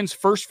equal signs,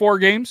 first 4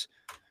 games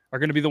are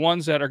going to be the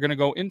ones that are going to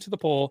go into the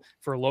poll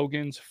for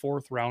Logan's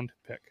 4th round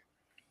pick.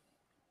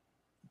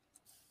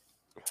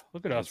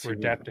 Look at us, we're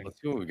adapting.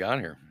 Let's see what we got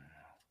here.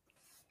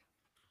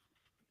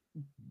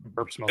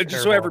 Burp smells Just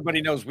so terrible.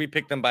 everybody knows, we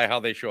pick them by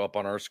how they show up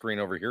on our screen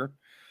over here.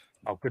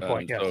 Oh, good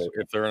point. Yes. So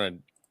if they're in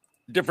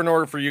a different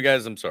order for you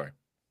guys, I'm sorry.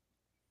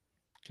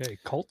 Okay,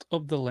 Cult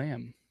of the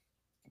Lamb.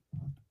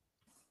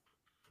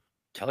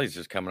 Kelly's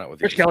just coming out with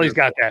Chris Kelly's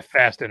got that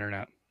fast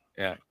internet.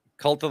 Yeah.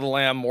 Cult of the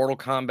Lamb, Mortal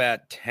Kombat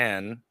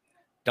 10,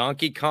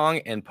 Donkey Kong,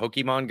 and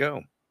Pokemon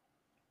Go.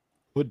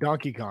 With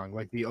Donkey Kong,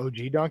 like the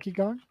OG Donkey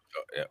Kong?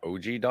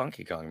 OG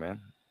Donkey Kong,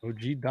 man.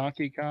 OG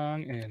Donkey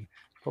Kong and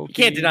Pokemon. You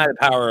can't deny the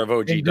power of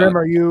OG And Donkey. Grim,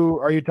 are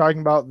you talking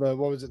about the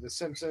what was it? The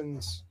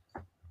Simpsons?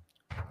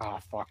 Ah,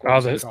 fuck. What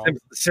was it called?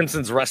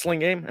 Simpsons wrestling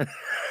game.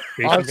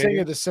 I was thinking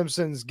of the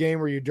Simpsons game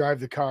where you drive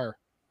the car.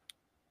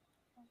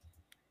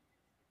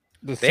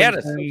 They had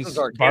a Simpsons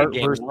arcade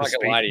game. I'm not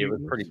gonna lie to you, it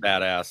was pretty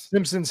badass.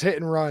 Simpsons Hit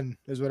and Run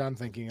is what I'm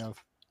thinking of.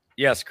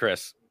 Yes,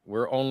 Chris.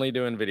 We're only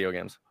doing video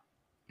games.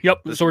 Yep.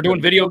 So we're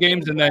doing video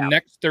games, and then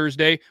next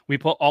Thursday we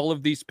put all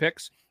of these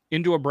picks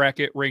into a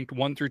bracket ranked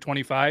 1 through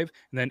 25,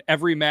 and then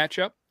every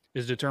matchup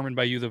is determined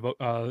by you,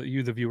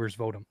 the viewers,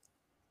 vote them.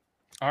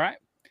 All right.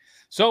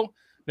 So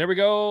there we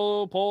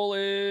go. Poll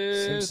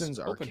is Simpsons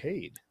open.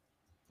 Arcade.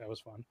 That was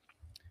fun.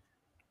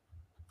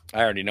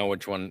 I already know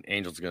which one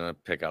Angel's gonna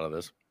pick out of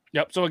this.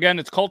 Yep. So again,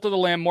 it's Cult of the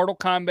Lamb, Mortal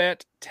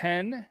Kombat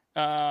 10,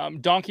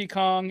 Donkey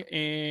Kong,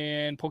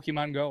 and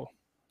Pokemon Go.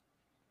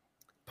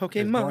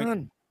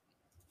 Pokemon.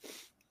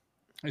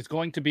 It's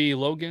going to be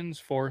Logan's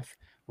 4th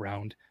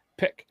round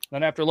pick.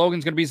 Then after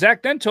Logan's going to be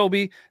Zach, then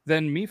Toby,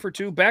 then me for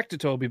 2, back to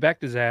Toby, back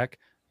to Zach,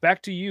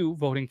 back to you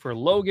voting for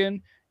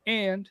Logan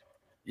and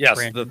Yes,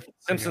 Brandon. the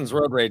Simpsons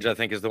Road Rage, I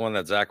think, is the one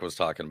that Zach was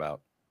talking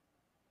about.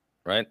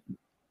 Right?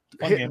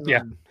 Hit and Yeah.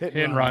 Run. Hit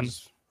and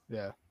Runs.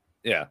 Yeah.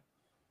 Yeah.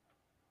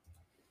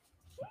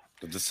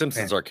 The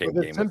Simpsons With arcade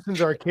the game.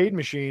 Simpsons arcade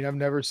machine, I've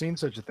never seen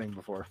such a thing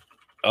before.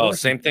 Oh,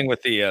 same thing with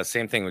the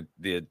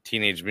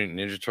Teenage Mutant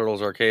Ninja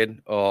Turtles arcade.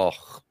 Oh,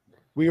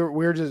 We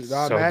were just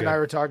So Matt and I good.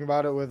 were talking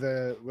about it with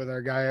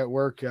our guy at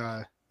work.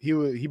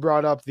 He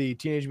brought up the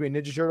Teenage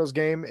Mutant Ninja Turtles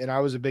game, and I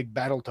was a big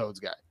Battletoads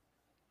guy.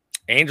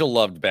 Angel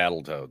loved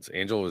Battletoads.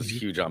 Angel was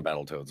huge on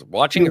Battletoads.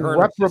 Watching her and her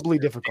Irreparably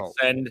sister difficult.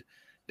 descend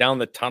down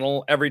the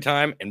tunnel every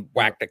time and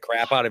whack the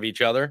crap out of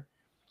each other.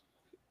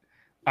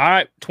 all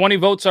right, 20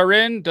 votes are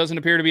in. Doesn't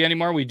appear to be any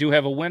more. We do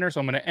have a winner, so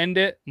I'm going to end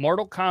it.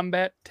 Mortal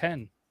Kombat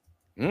 10.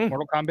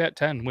 Mortal Kombat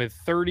 10 with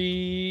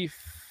 35%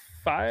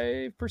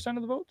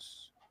 of the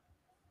votes.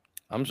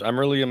 I'm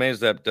really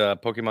amazed that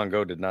Pokemon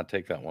Go did not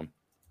take that one.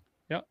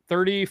 Yeah,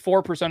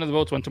 34% of the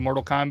votes went to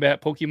Mortal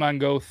Kombat, Pokemon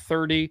Go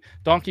 30,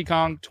 Donkey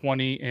Kong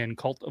 20, and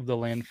Cult of the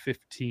Land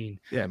 15.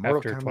 Yeah,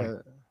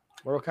 Mortal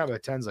Mortal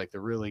Kombat 10 is like the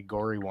really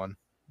gory one.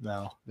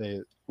 No,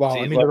 See,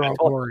 they're all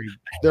gory.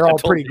 They're I all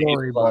told pretty you he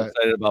gory, was all but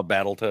excited about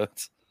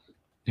Battletoads.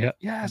 Yeah.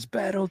 Yes,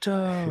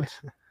 Battletoads.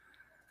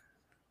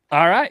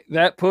 All right,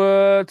 that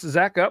puts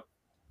Zach up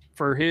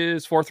for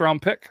his 4th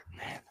round pick.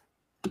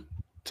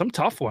 Some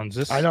tough ones.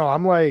 This I know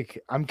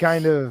I'm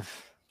kind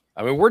of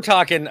I mean, we're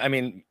talking. I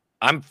mean,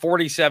 I'm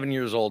 47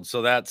 years old,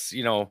 so that's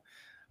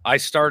I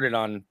started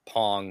on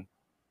Pong,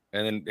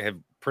 and then have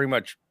pretty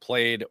much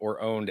played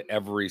or owned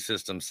every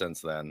system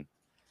since then.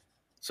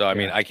 So I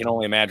mean, I can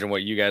only imagine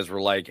what you guys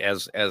were like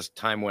as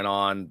time went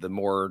on. The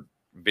more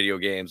video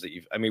games that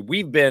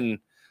we've been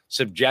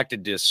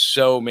subjected to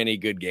so many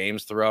good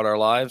games throughout our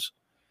lives,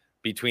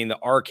 between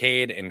the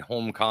arcade and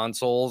home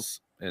consoles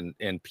and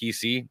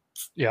PC.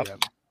 Yep.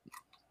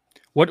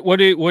 What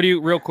do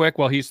you real quick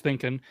while he's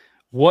thinking?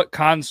 What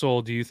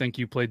console do you think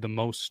you played the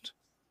most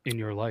in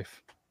your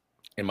life?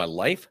 In my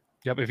life?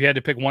 Yep. If you had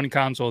to pick one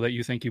console that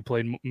you think you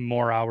played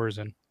more hours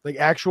in, like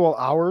actual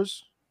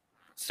hours.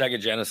 Sega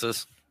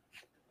Genesis.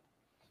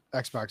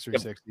 Xbox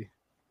 360.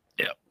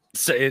 Yep.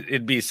 So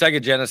it'd be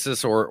Sega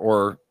Genesis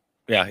or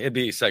it'd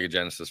be Sega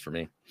Genesis for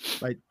me.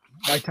 My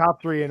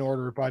top 3 in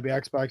order would probably be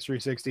Xbox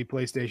 360,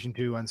 PlayStation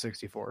 2, and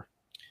 64.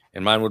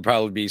 And mine would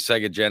probably be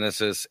Sega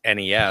Genesis,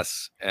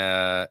 NES,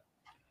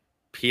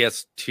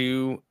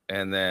 PS2,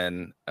 and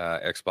then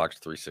Xbox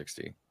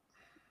 360.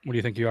 what do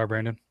you think you are,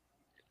 Brandon?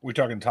 We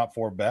talking top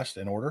 4 best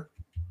in order?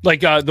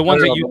 Like the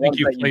ones that you The think ones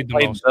you that played the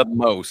most. the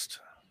most.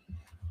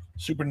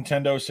 Super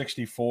Nintendo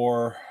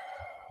 64,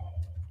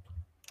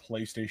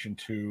 PlayStation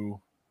 2,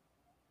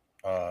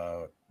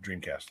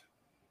 Dreamcast.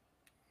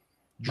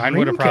 Mine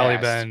would have probably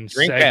Dreamcast. been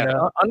Dreamcast.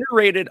 Sega.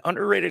 Underrated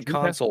Dreamcast.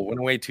 console. Went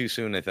away too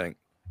soon, I think.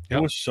 Yep.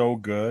 It was so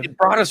good. It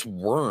brought us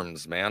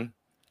Worms, man.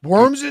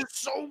 Worms is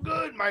so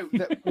good.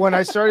 When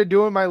I started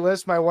doing my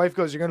list, my wife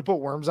goes, "You're going to put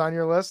Worms on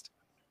your list?"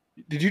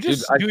 Did you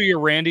just Dude, do your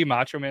Randy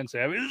Macho Man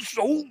Savage? It's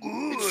so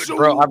good.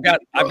 Bro, I've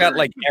got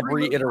like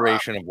every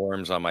iteration of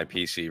Worms on my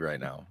PC right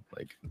now.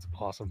 Like, It's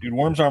awesome. Dude,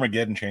 Worms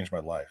Armageddon changed my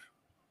life.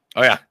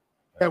 oh yeah.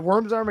 Yeah,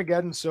 Worms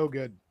Armageddon's so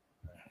good.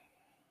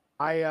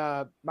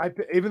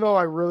 Even though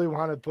I really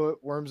want to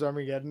put Worms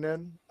Armageddon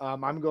in,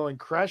 I'm going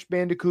Crash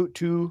Bandicoot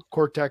 2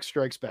 Cortex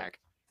Strikes Back.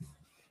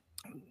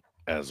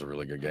 That was a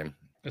really good game.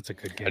 That's a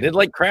good game. I did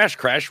like Crash.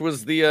 Crash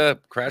was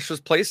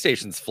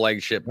PlayStation's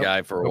flagship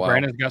guy for a while.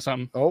 Brandon's got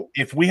something. Oh,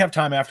 If we have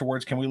time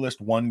afterwards, can we list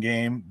one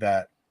game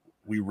that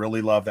we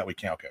really love that we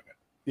can't cook it?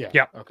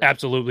 Yeah, okay.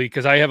 absolutely.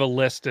 Because I have a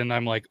list and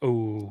I'm like,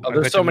 Oh,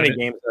 there's so many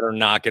games that are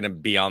not going to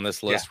be on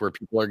this list where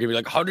people are going to be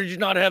like, how did you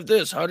not have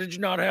this? How did you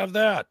not have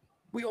that?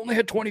 We only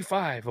had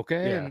 25,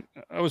 okay? Yeah. And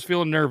I was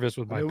feeling nervous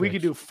with I my mean, we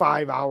could picks. do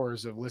 5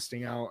 hours of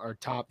listing out our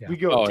top. Yeah. We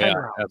go Oh 10 yeah,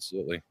 rounds,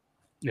 absolutely.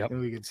 and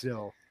we could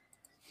still.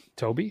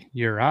 Toby,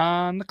 you're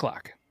on the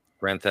clock.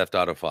 Grand Theft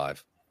Auto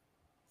 5.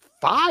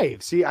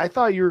 5. See, I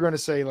thought you were going to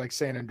say like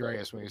San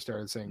Andreas when you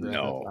started saying Grand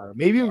No. Theft Auto.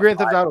 Maybe even Grand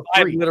Theft Auto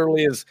 3. 5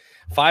 literally is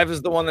 5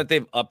 is the one that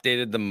they've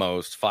updated the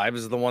most. 5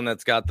 is the one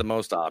that's got the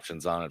most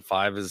options on it.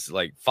 5 is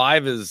where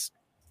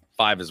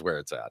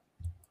it's at.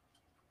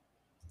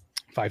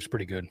 5's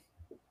pretty good.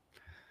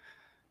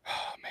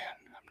 Oh man,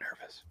 I'm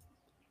nervous.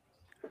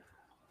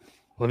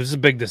 Well, this is a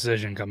big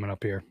decision coming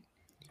up here.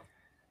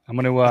 I'm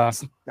going to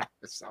That's not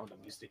the sound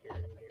I'm used to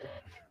hearing.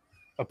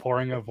 a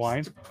pouring of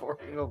wine.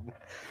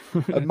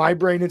 My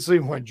brain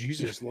instantly went,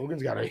 Jesus,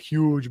 Logan's got a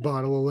huge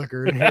bottle of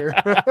liquor in here.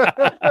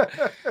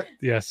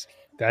 Yes,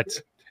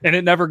 and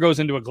it never goes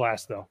into a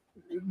glass though.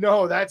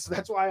 No, that's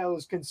why I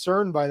was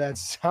concerned by that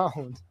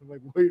sound. I'm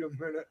like, wait a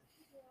minute.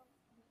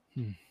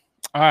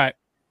 All right.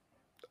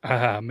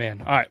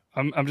 Man. All right.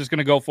 I'm just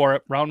gonna go for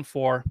it. Round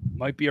 4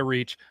 might be a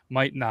reach,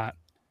 might not.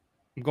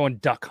 I'm going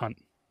Duck Hunt.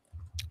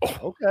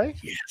 Okay.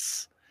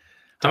 Yes.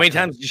 How many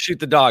times did you shoot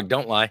the dog?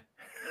 Don't lie.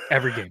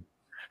 Every game.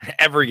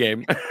 Every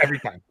game. Every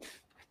time.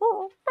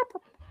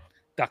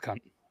 Duck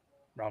Hunt.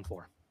 Round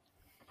 4.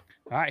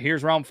 All right.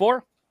 Here's round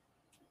 4.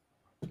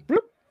 Bloop.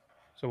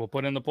 So we'll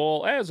put in the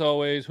poll as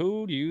always.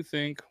 Who do you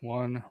think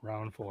won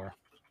round 4?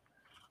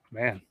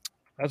 Man,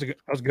 that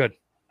was good.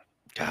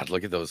 God,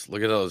 look at those.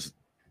 Look at those.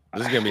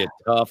 This is gonna be a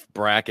tough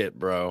bracket,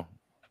 bro.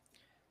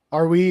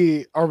 Are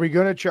we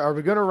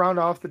gonna round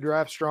off the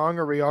draft strong?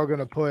 Or are we all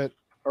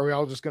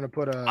just gonna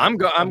put a?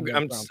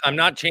 I'm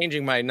not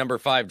changing my number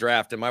 5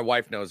 draft, and my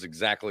wife knows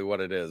exactly what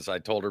it is. I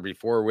told her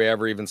before we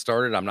ever even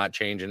started. I'm not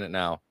changing it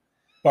now.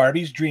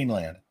 Barbie's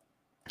Dreamland.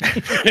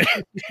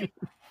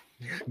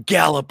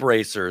 Gallop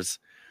Racers,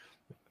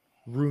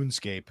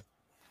 RuneScape.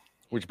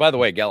 which by the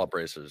way, Gallop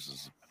Racers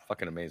is a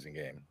fucking amazing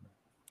game.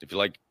 If you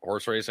like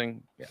horse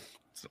racing, yeah,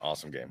 it's an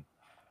awesome game.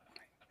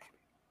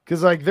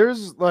 Because like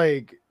there's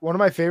like one of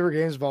my favorite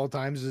games of all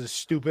times is a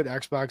stupid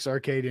Xbox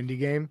arcade indie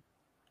game.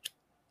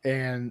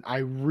 And I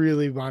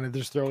really wanted to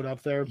just throw it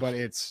up there, but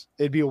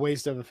it'd be a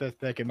waste of a 5th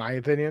pick in my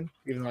opinion,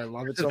 even though I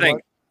love it so much.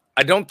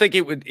 I don't think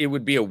it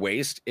would be a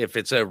waste if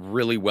it's a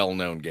really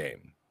well-known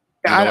game.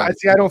 I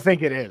don't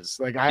think it is.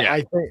 Like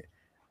I think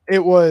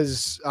it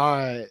was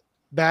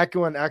back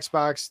when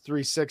Xbox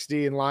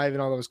 360 and Live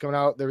and all that was coming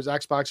out, there was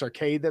Xbox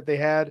Arcade that they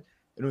had,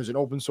 and it was an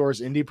open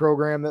source indie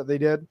program that they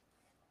did.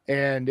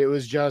 And it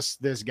was just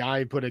this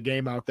guy put a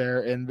game out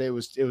there, and it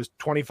was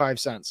 25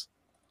 cents.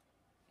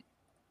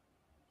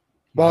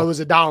 Well, it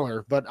was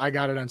 $1, but I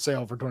got it on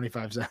sale for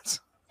 25 cents.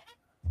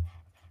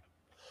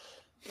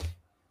 You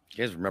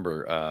guys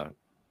remember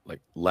like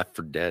Left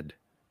 4 Dead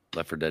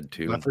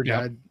 2? Left 4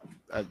 Dead.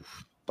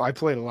 I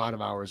played a lot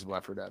of hours of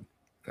Left 4 Dead.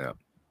 Yeah.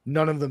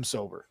 None of them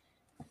sober.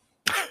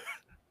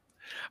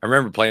 I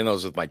remember playing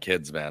those with my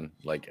kids, man.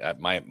 Like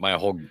my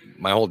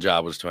whole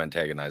job was to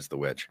antagonize the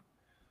witch.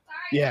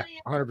 Yeah,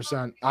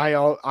 100%.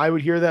 I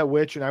would hear that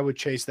witch and I would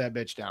chase that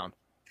bitch down,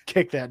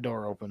 kick that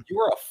door open. You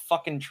were a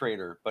fucking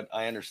traitor, but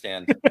I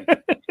understand.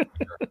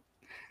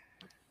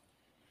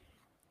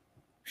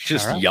 She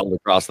just yelled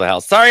across the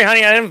house. Sorry,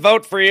 honey, I didn't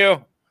vote for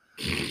you.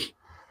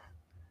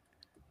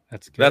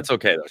 That's good. That's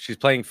okay though. She's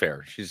playing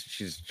fair.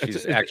 She's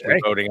actually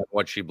voting on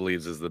what she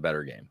believes is the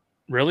better game.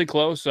 Really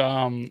close.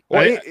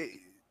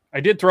 I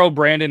did throw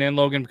Brandon and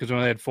Logan because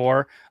when they had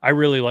 4, I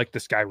really liked the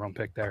Skyrim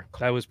pick there.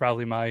 That was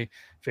probably my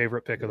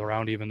favorite pick of the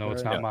round, even though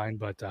it's not mine.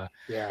 But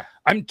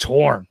I'm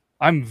torn.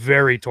 I'm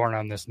very torn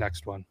on this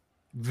next one.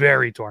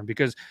 Very torn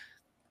because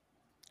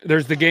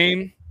there's the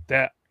game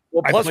that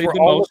plus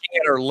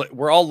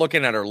we're all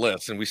looking at our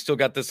lists, and we still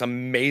got this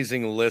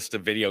amazing list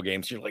of video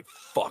games. You're like,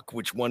 fuck,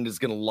 which one is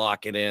gonna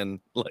lock it in?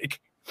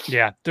 Like,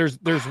 yeah, there's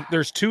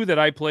 2 that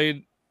I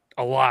played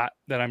a lot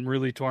that I'm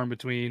really torn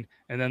between,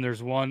 and then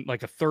there's one,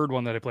 like a third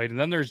one that I played, and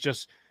then there's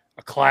just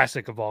a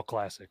classic of all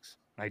classics.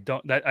 I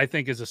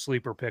think is a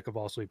sleeper pick of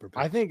all sleeper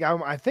picks. I think I'm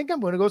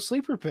going to go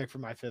sleeper pick for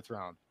my 5th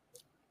round.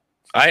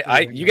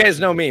 You guys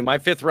know me. My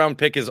 5th round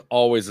pick is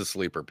always a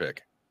sleeper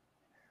pick.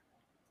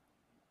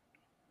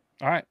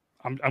 All right,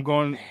 I'm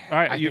going. All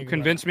right, you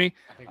convinced me.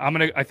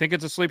 I think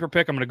it's a sleeper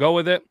pick. I'm gonna go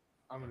with it.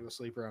 I'm gonna go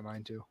sleeper on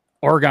mine too.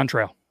 Oregon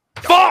Trail.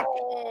 Fuck!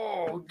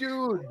 Oh,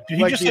 dude! Did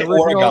you just say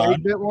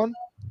Oregon? 8-bit one?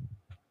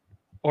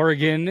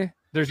 Oregon.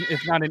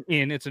 It's not an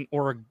in. It's an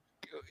Oregon.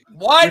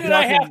 Why did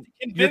I have to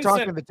convince You're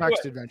talking him the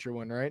text adventure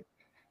one, right?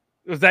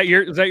 Was that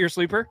your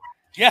sleeper?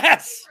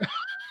 Yes.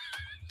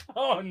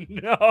 Oh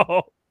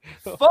no!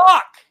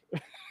 Fuck!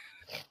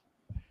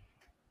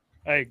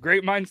 Hey,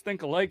 great minds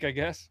think alike, I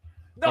guess.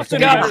 Nothing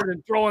better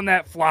than throwing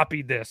that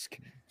floppy disk.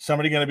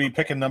 Somebody going to be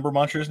picking number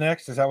munchers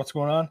next? Is that what's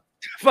going on?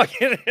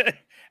 Fucking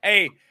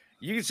hey,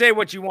 you can say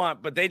what you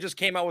want, but they just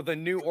came out with a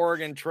new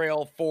Oregon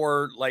Trail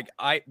for like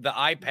the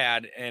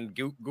iPad and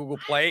Google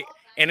Play,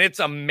 and it's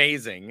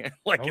amazing.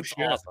 Like, it's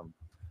awesome.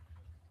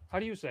 How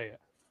do you say it?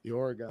 The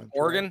Oregon.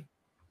 Oregon.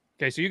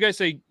 Okay, so you guys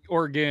say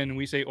Oregon,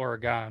 we say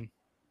Oregon.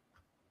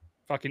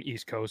 Fucking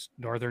East Coast,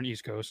 Northern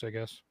East Coast, I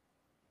guess.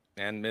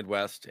 And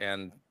Midwest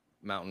and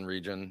Mountain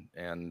Region,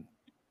 and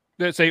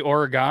They say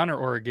Oregon or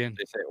Oregon?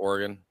 they say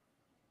Oregon.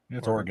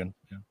 It's Oregon.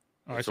 Yeah.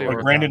 Oh, I It's say Like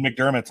Oregon. Brandon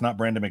McDermott's not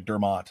Brandon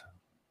McDermott.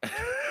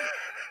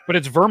 But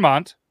it's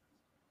Vermont.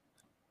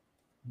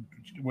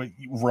 Wait,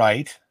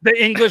 right.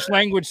 The English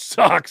language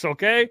sucks,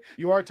 okay?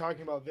 You are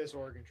talking about this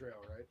Oregon Trail,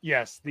 right?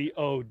 Yes, the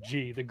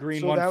OG, the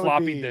green So one, that would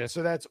floppy be, disk.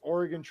 so that's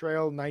Oregon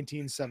Trail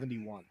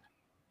 1971.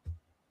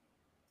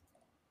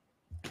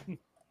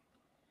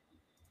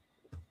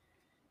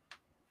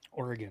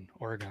 Oregon.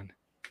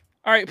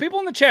 All right, people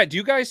in the chat,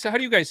 how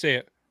do you guys say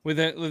it?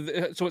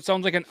 So it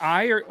sounds like an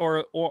I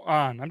or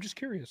on. I'm just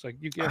curious. Like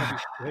you get I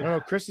don't know.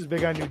 Chris is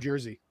big on New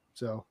Jersey,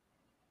 so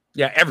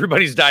Yeah,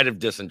 everybody's died of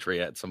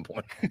dysentery at some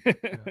point.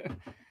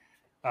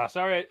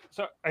 sorry.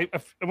 I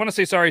want to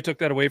say sorry I took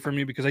that away from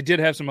you because I did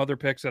have some other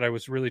picks that I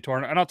was really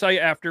torn. And I'll tell you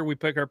after we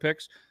pick our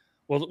picks,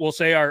 we'll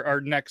say our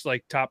next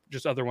like top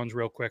just other ones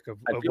real quick.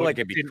 I feel like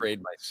I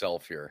betrayed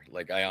myself here.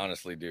 Like I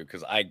honestly do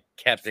because I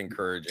kept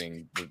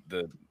encouraging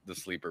the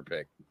sleeper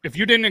pick. If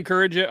you didn't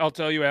encourage it, I'll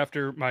tell you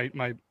after my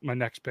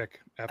next pick.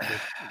 After.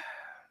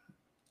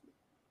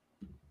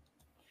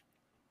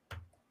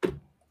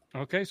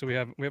 Okay, so we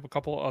have a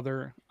couple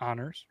other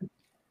honors,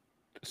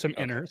 some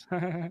inners.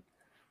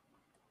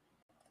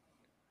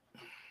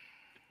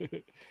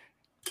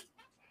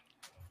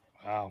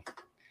 Wow,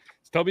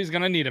 Toby's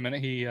gonna need a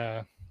minute.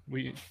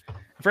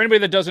 For anybody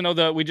that doesn't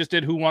know, we just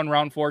did who won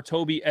round 4.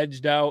 Toby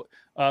edged out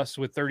us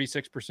with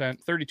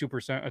 36%,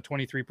 32%,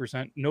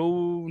 23%, no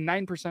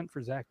 9%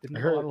 for Zach. Didn't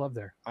have a lot of love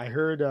there. I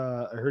heard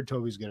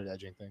Toby's good at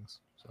edging things.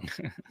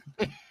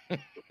 So.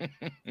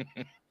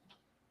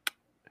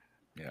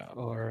 Yeah.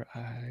 Or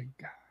I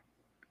got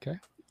okay,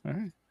 all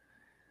right.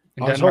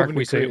 In I was Denmark, hoping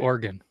we to say create-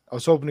 Oregon. I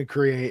was hoping to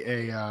create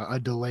a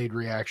delayed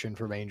reaction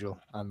from Angel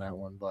on that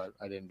one, but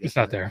I didn't. Get It's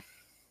to not that. there.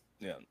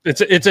 Yeah.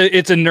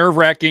 It's a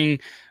nerve-wracking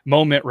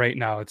moment right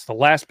now. It's the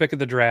last pick of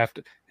the draft.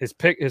 His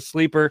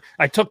sleeper.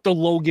 I took the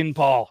Logan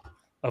Paul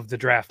of the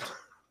draft.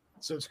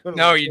 So it's gonna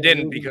No, look you like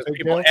didn't Ruben because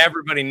Pigtail.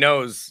 everybody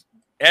knows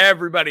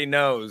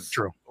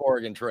True.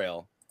 Oregon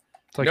Trail.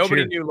 It's like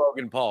Nobody cheers. knew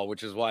Logan Paul,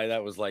 which is why I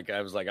was like,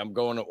 I'm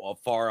going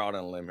far out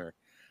on a limb here.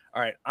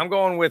 All right, I'm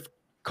going with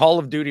Call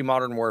of Duty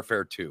Modern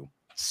Warfare 2.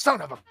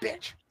 Son of a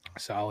bitch.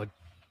 Solid.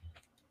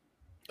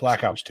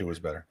 Black Ops 2 is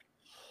better.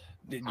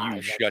 You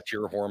Alright, shut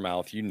your whore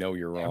mouth. You know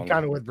you're I'm wrong.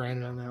 kind of with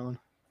Brandon on that one.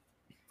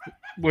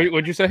 Wait,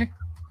 what'd you say?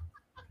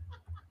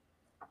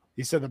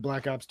 He said the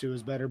Black Ops 2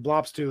 is better.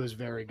 Blops 2 is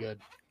very good.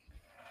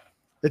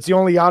 It's the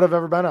only yacht I've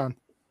ever been on.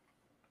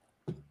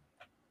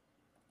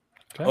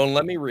 Okay. Oh, and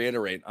let me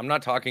reiterate. I'm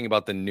not talking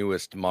about the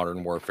newest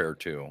Modern Warfare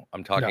 2.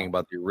 I'm talking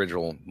about the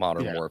original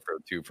Modern Yeah. Warfare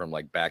 2 from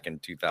like back in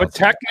 2000. But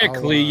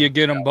technically, I'll, you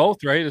get them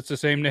both, right? It's the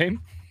same name.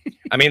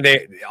 I mean,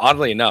 they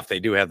oddly enough, they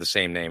do have the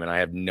same name, and I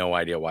have no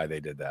idea why they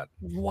did that.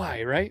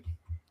 Why, right?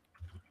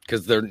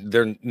 Because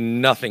they're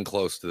nothing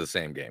close to the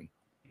same game.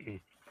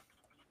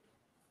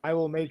 I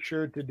will make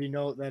sure to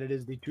denote that it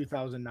is the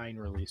 2009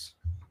 release.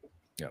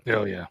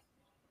 Oh yeah.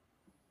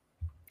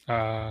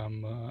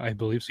 I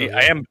believe so. See,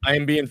 I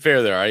am being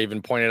fair there. I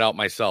even pointed out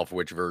myself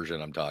which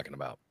version I'm talking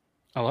about.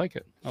 I like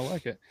it.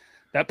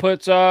 That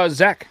puts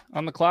Zach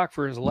on the clock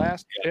for his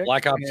last pick.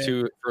 Black Ops and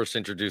 2 first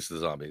introduced the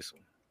zombies.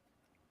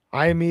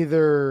 I'm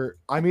either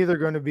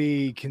going to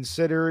be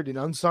considered an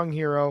unsung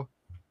hero,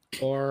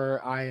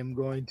 or I am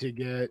going to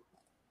get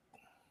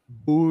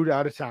booed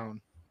out of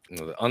town.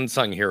 The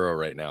unsung hero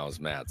right now is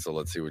Matt. So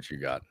let's see what you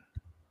got.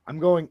 I'm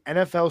going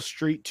NFL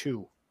Street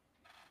 2.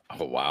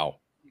 Oh wow.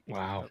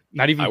 Wow.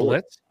 Not even I would-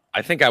 Blitz?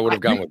 I think I would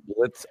have gone with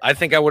Blitz. I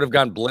think I would have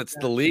gone Blitz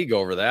the League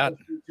over that.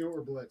 Street 2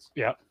 or Blitz?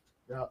 Yeah.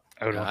 Yeah.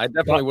 I don't know. I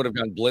definitely would have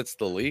gone Blitz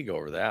the League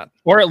over that.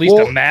 Or at least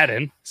Well- a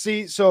Madden.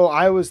 See, so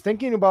I was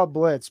thinking about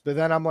Blitz, but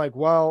then I'm like,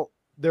 well,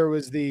 there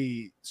was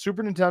the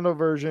Super Nintendo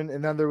version,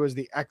 and then there was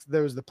the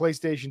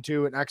PlayStation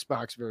 2 and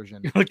Xbox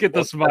version. Look at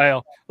the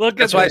smile. Look at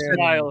That's why I the said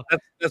smile.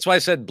 that's why I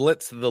said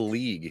Blitz the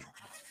League.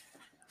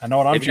 I know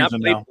what I'm Have you not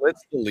choosing played now.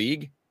 Blitz the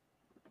League?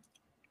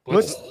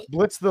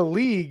 Blitz the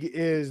League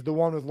is the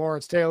one with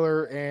Lawrence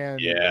Taylor and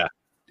Yeah.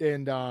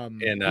 and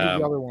And who's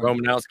the other one?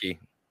 Romanowski.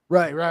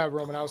 right,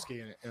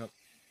 Romanowski in it. Yep.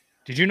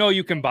 Did you know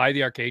you can buy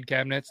the arcade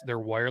cabinets? They're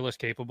wireless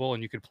capable,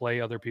 and you could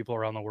play other people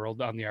around the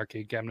world on the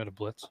arcade cabinet of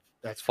Blitz.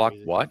 That's Fuck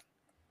crazy. what?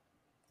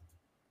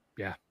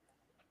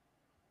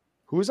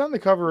 Who was on the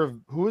cover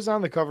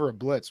of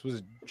Blitz? Was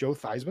it Joe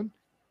Theismann?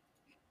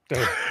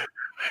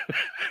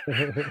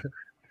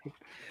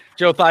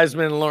 Joe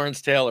Theismann and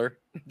Lawrence Taylor.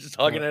 Just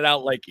hugging it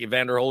out like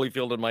Evander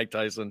Holyfield and Mike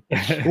Tyson.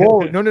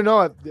 Whoa, no,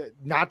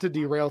 not to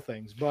derail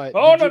things, but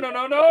Oh, did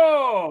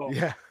no. you-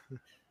 yeah.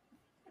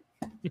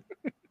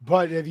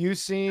 But have you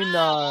seen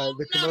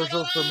the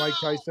commercial for Mike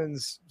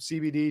Tyson's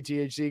CBD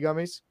THC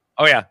gummies?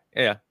 Oh yeah.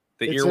 The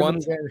It's ear him and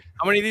ones. Evander.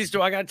 How many of these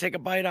do I gotta take a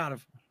bite out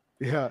of?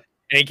 Yeah,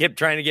 And he kept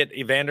trying to get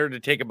Evander to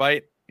take a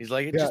bite. He's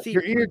like, yeah. just eat.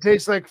 Your ear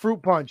tastes like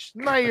fruit punch.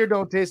 My ear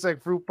don't taste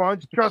like fruit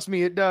punch. Trust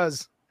me, it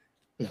does.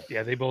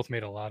 Yeah, they both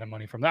made a lot of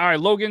money from that. All right,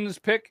 Logan's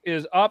pick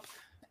is up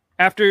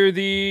after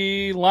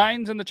the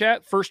lines in the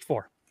chat. First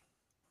 4.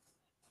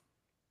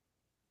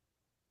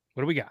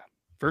 What do we got?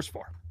 First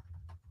 4.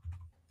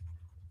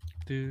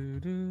 I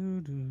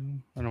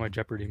don't know why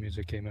Jeopardy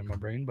music came in my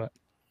brain, but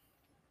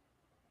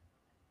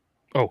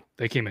Oh,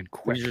 they came in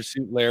quick. Leisure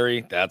Suit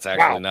Larry. That's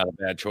actually not a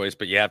bad choice,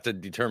 but you have to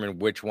determine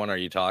which one are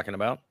you talking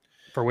about.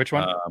 For which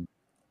one?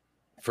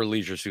 For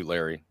Leisure Suit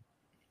Larry.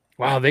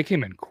 Wow, they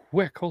came in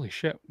quick. Holy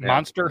shit. Yeah.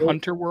 Monster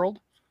Hunter World.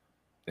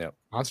 Yeah.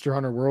 Monster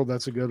Hunter World,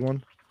 that's a good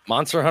one.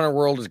 Monster Hunter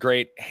World is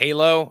great.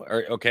 Halo.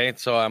 Okay,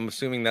 so I'm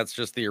assuming that's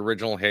just the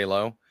original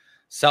Halo.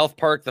 South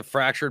Park, The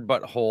Fractured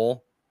But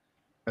Whole.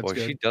 That's Boy,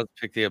 good. she does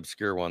pick the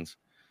obscure ones.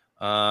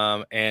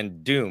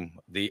 And Doom,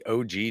 the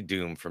OG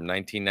Doom from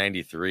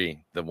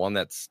 1993, the one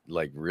that's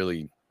like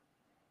really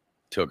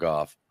took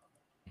off.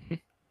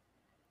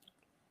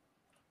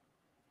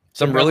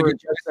 Some really good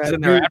choices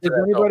in there. Does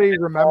anybody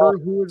remember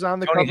who was on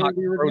the Tony cover Hawk of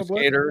the Pro original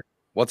Blitz? Skater.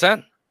 What's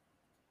that?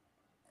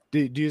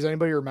 Does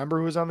anybody remember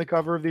who was on the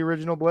cover of the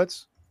original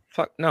Blitz?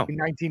 Fuck no. The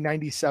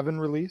 1997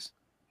 release?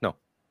 No.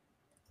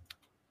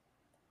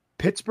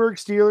 Pittsburgh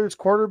Steelers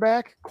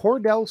quarterback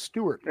Cordell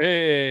Stewart.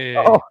 Hey.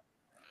 Oh.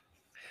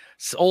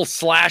 Old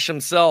Slash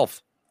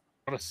himself.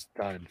 What a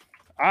stud.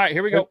 All right,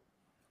 here we go.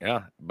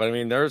 Yeah, but I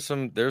mean, there's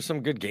some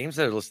good games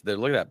that are listed there.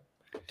 Look at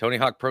that. Tony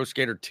Hawk Pro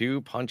Skater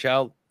 2, Punch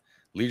Out,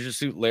 Leisure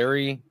Suit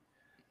Larry,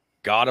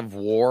 God of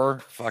War,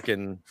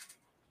 fucking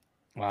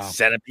Wow. Oh.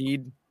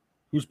 Centipede.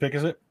 Whose pick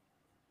is it?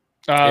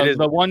 It is-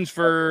 The ones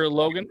for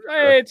Logan.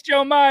 Hey, it's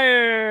Joe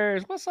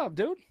Myers. What's up,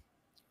 dude?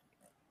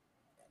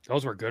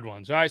 Those were good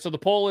ones. All right, so the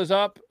poll is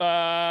up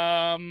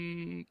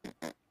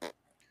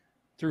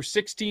through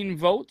 16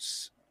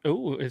 votes.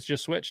 Oh, it's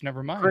just switched.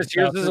 Never mind. Chris,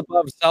 yours is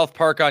above South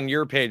Park on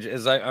your page.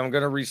 I'm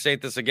going to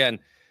restate this again.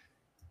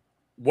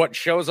 What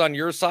shows on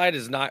your side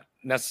is not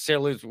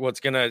necessarily what's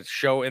going to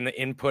show in the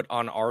input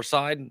on our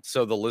side.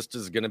 So the list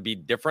is going to be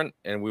different,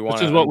 and we want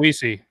This is what we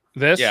see.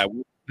 This. Yeah,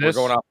 we're this,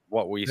 going off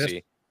what we this,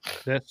 see.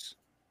 This.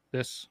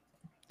 That.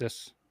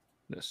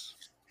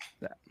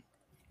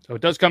 So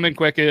it does come in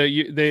quick. The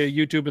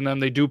YouTube and then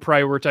they do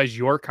prioritize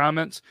your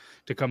comments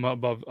to come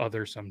above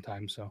others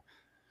sometimes. So,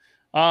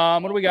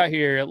 what do we got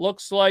here? It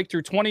looks like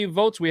through 20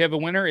 votes we have a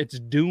winner. It's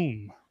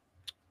Doom.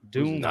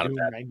 Doom. Not a Doom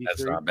bad, 93.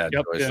 that's not a bad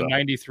Yep, choice. the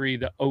 93,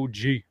 the OG.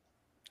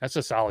 That's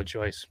a solid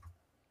choice.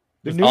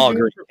 The new I'll game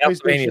agree. for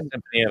Castlevania PlayStation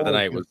Symphony of the 4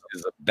 Night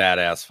is a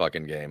badass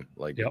fucking game.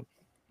 Like, Yep.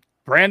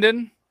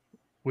 Brandon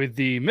with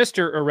the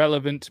Mr.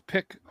 Irrelevant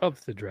pick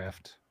of the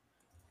draft.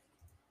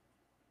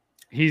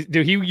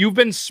 You've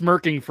been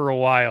smirking for a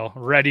while,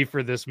 ready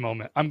for this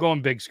moment. I'm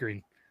going big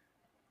screen.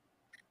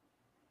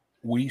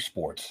 Wii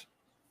Sports.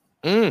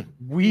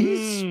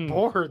 Wii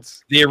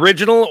Sports. the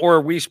original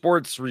or Wii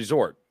Sports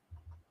Resort?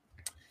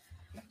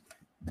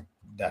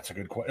 That's a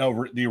good question.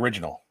 Oh, the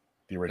original.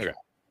 The original. Okay.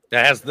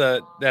 That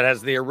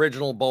has the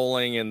original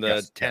bowling and the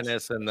Yes,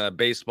 tennis and the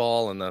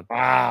baseball and the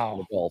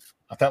Wow. golf.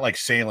 I thought like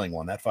sailing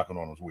one. That fucking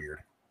one was weird.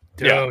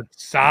 Dude, Yeah.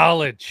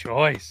 solid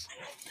choice.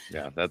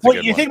 Yeah, that's a Well,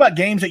 good you one. think about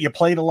games that you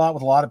played a lot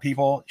with a lot of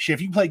people. Shit,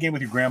 if you play a game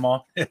with your grandma,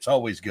 it's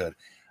always good,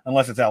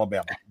 unless it's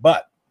Alabama.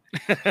 But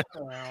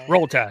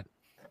Roll Tide.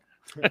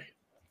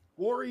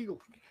 War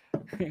Eagle.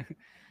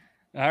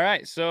 All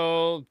right,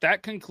 so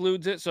that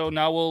concludes it. So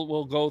now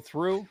we'll go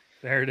through.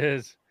 There it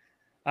is.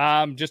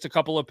 Just a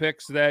couple of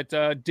picks that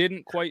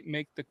didn't quite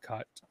make the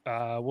cut.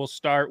 We'll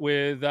start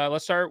with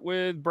let's start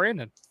with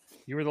Brandon.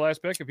 You were the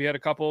last pick. If you had a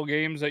couple of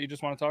games that you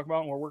just want to talk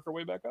about, and we'll work our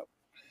way back up.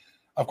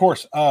 of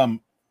course,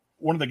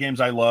 one of the games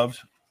I loved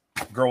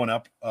growing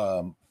up,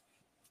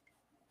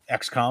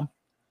 XCOM.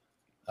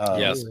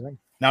 Yes.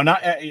 Now,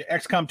 not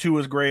XCOM 2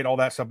 is great, all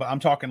that stuff, but I'm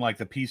talking like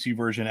the PC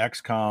version,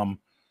 XCOM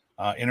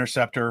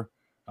Interceptor,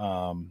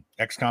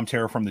 XCOM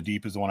Terror from the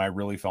Deep is the one I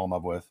really fell in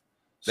love with.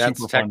 That's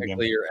Super fun game.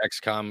 technically your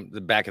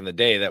XCOM. Back in the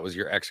day, that was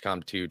your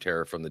XCOM 2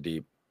 Terror from the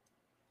Deep.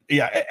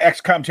 Yeah,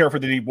 XCOM Terror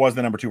from the Deep was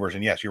the number 2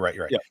 version. Yes, you're right.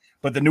 You're right. Yeah.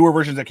 But the newer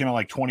versions that came out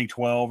like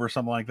 2012 or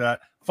something like that,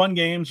 fun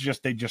games.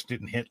 They just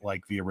didn't hit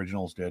like the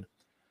originals did.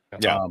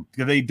 Yeah.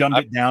 They dumbed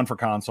it down for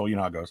console. You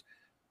know how it goes.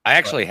 I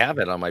actually have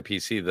it on my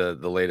PC,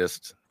 the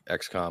latest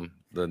XCOM,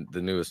 the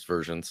newest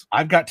versions.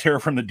 I've got Terror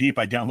from the Deep.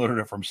 I downloaded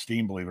it from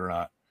Steam, believe it or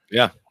not.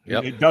 Yeah.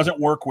 Yep. It doesn't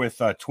work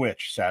with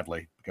Twitch,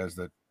 sadly, because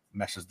that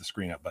messes the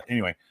screen up. But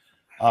anyway,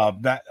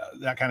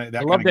 that kind of.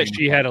 I love that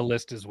she had a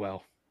list as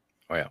well.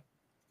 Oh yeah.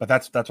 But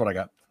that's what I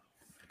got.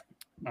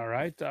 All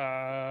right,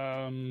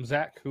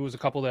 Zach, who was a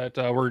couple that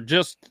were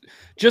just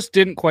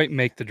didn't quite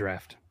make the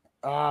draft.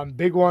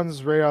 Big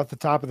ones right off the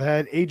top of the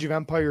head. Age of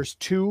Empires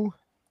 2,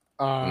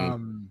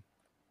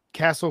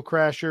 Castle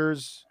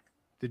Crashers,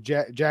 the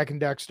Jack and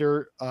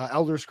Dexter,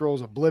 Elder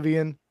Scrolls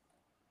Oblivion,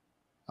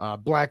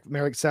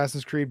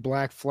 Assassin's Creed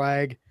Black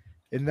Flag,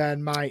 and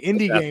then my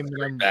indie game.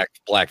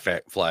 Black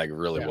Flag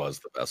really was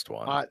the best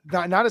one.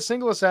 Not a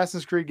single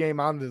Assassin's Creed game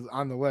on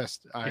the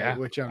list,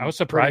 which I was pretty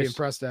surprised.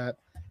 impressed at.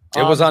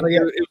 It was on. but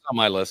yeah, It was on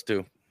my list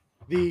too.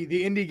 the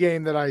indie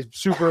game that I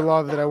super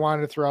love that I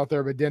wanted to throw out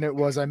there but didn't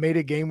was I made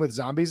a game with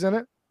zombies in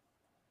it.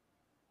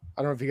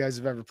 I don't know if you guys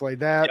have ever played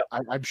that.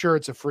 Yep. I'm sure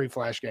it's a free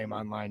flash game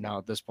online now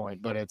at this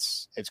point, but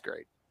it's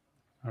great.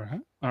 All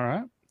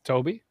right,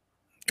 Toby.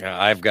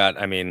 I've got.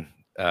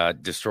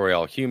 Destroy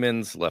All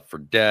Humans, Left 4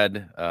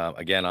 Dead.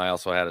 Again, I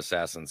also had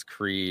Assassin's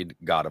Creed,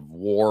 God of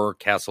War,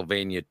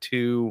 Castlevania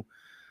 2,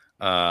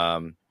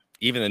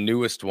 even the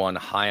newest one,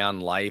 High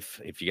on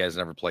Life, if you guys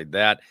never played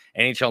that.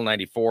 NHL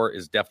 94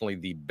 is definitely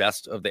the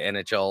best of the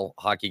NHL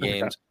hockey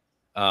games.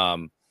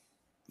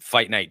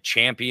 Fight Night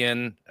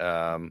Champion.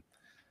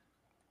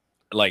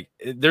 Like,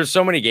 there's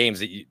so many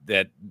games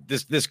that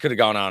this could have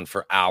gone on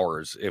for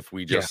hours if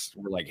we just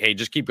were like, hey,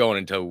 just keep going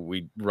until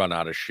we run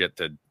out of shit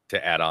to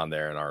add on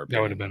there. In our opinion.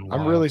 That would have been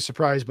wild. I'm really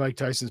surprised Mike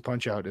Tyson's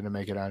Punch Out didn't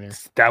make it on here.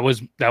 That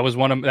was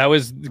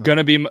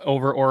gonna be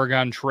over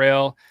Oregon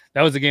Trail.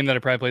 That was the game that I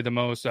probably played the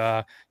most.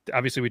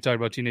 Obviously, we talked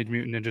about Teenage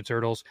Mutant Ninja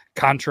Turtles.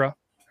 Contra.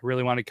 I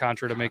really wanted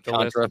Contra to make the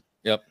list.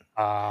 Yep.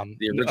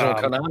 The original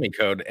Konami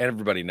code.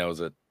 Everybody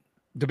knows it.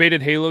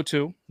 Debated Halo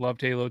 2.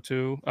 Loved Halo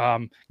 2.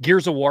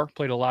 Gears of War.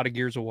 Played a lot of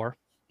Gears of War.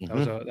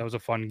 That was a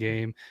fun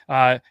game.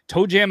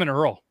 Toe Jam and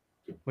Earl.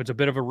 Was a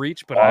bit of a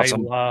reach, but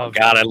awesome.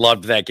 I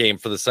loved that game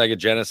for the Sega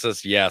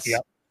Genesis. Yes.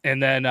 Yep.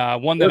 And then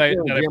one that I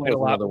played a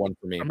lot. Another one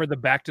for me. Remember the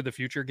Back to the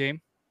Future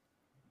game?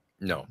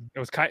 No. It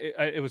was kind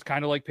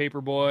of like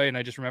Paperboy, and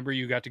I just remember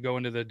you got to go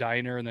into the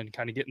diner and then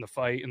kind of get in the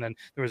fight, and then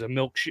there was a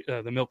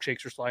the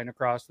milkshakes were sliding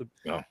across the.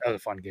 That was a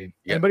fun game.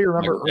 Anybody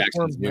remember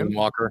Jackson's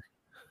Moonwalker?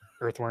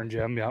 Earthworm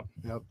Jim, yep.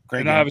 Great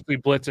and game. obviously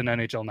Blitz and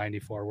NHL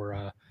 94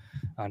 were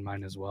on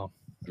mine as well.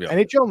 Yep.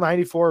 NHL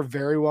 94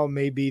 very well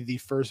may be the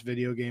first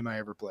video game I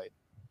ever played.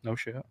 No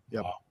shit.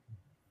 Yep.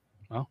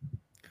 Well,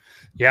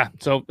 yeah.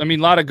 So, I mean,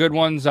 a lot of good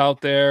ones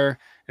out there.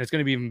 And it's going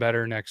to be even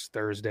better next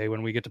Thursday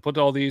when we get to put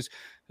all these.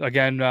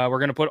 Again, we're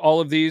going to put all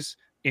of these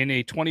in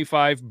a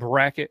 25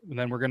 bracket. And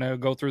then we're going to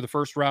go through the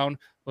first round,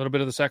 a little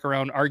bit of the second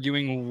round,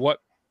 arguing what,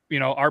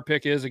 our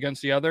pick is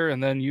against the other.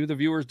 And then you, the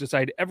viewers,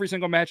 decide every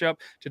single matchup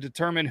to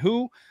determine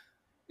who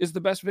is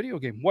the best video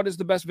game. What is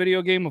the best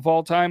video game of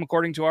all time,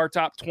 according to our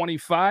top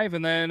 25?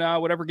 And then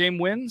whatever game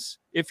wins,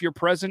 if you're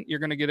present, you're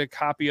going to get a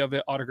copy of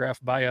it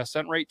autographed by us,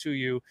 sent right to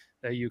you,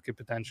 that you could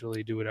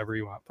potentially do whatever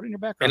you want. Put in your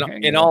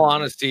background. In all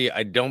honesty,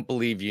 I don't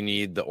believe you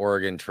need the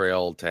Oregon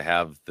Trail to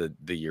have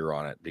the year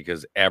on it,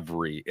 because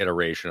every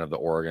iteration of the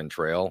Oregon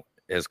Trail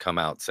has come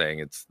out saying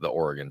it's the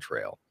Oregon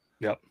Trail.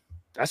 Yep.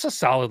 That's a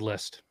solid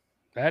list.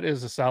 That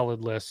is a solid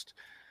list.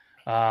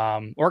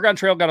 Oregon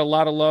Trail got a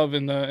lot of love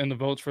in the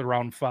votes for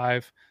round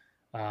 5.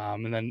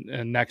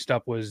 And next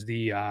up was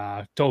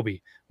the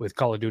Toby with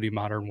Call of Duty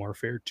Modern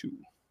Warfare 2.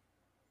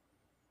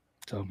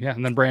 So yeah,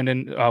 and then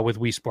Brandon with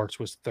Wii Sports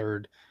was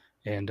 3rd,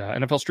 and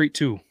NFL Street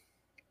 2.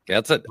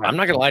 That's it. I'm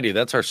not gonna lie to you.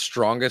 That's our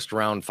strongest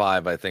round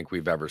 5 I think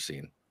we've ever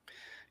seen.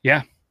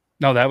 Yeah.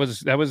 No, that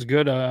was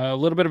good. A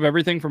little bit of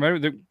everything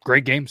from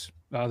great games.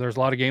 There's a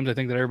lot of games I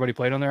think that everybody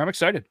played on there. I'm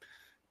excited.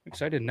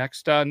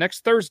 Next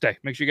Thursday.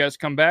 Make sure you guys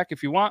come back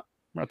if you want.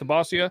 We're at the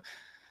Bossia.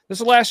 This is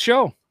the last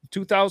show,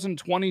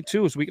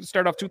 2022. So we can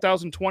start off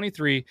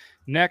 2023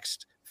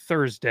 next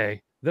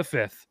Thursday, the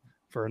 5th,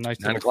 for a nice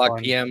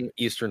 9:00 p.m.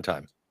 Eastern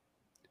time.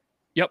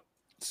 Yep.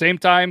 Same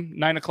time,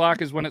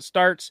 9:00 is when it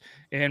starts,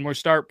 and we'll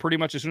start pretty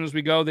much as soon as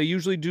we go. They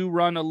usually do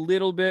run a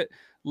little bit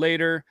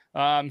later.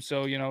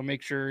 So,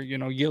 make sure, you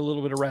get a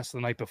little bit of rest the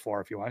night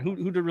before if you want. Who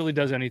really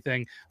does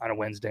anything on a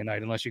Wednesday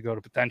night unless you go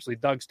to potentially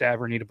Doug's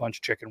Tavern, eat a bunch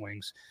of chicken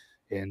wings,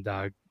 and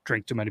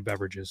drink too many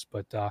beverages.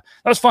 But that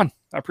was fun.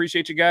 I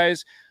appreciate you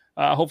guys.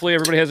 Hopefully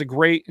everybody has a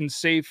great and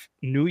safe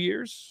New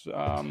Year's.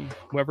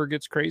 Whoever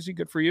gets crazy,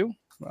 good for you.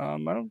 I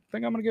don't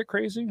think I'm going to get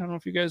crazy. I don't know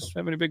if you guys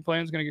have any big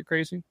plans going to get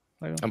crazy.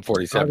 I'm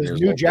 47 years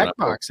new old.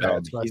 Jackbox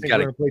ads. So I think we're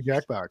going to play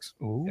Jackbox.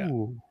 Ooh.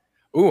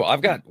 Yeah. Ooh,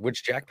 I've got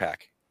which Jack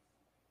Pack?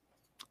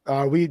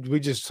 We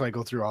just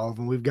cycle through all of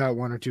them. We've got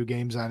 1 or 2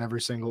 games on every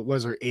single.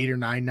 Was there 8 or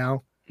 9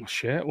 now? Well,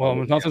 shit. Well,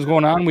 if nothing's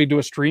going on, we do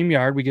a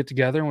StreamYard. We get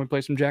together and we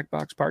play some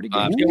Jackbox party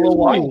games.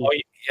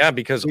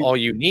 Because all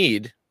you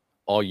need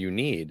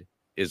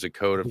is a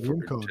code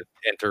to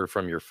enter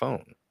from your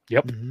phone.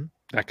 Yep. Mm-hmm.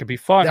 That could be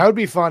fun. That would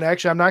be fun.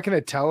 Actually, I'm not going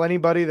to tell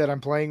anybody that I'm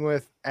playing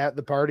with at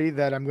the party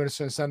that I'm going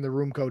to send the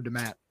room code to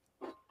Matt.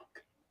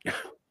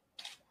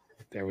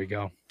 There we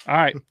go. All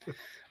right.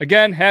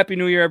 Again, Happy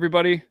New Year,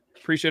 everybody.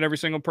 Appreciate every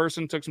single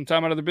person. Took some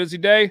time out of their busy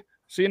day.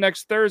 See you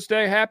next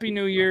Thursday. Happy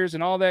New Year's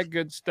and all that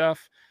good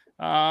stuff.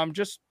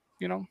 That's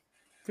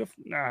a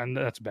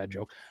bad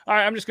joke. All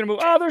right, I'm just going to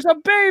move. Oh, there's a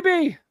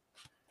baby.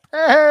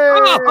 Hey!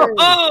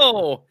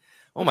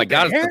 Oh my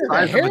God. It's the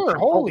size of a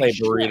Holy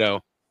Chipotle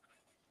burrito.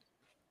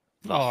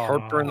 The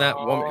heartburn that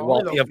woman.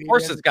 Well, of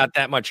course it's got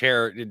that much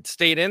hair. It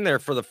stayed in there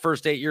for the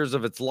first 8 years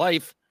of its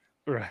life.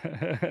 Right.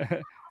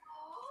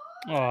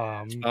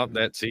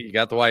 See, you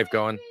got the wife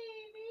going.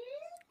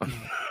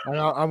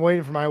 I'm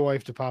waiting for my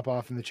wife to pop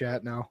off in the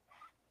chat now.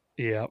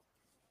 Yeah.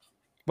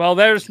 Well,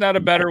 there's not a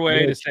better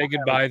way to say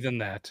goodbye than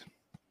that.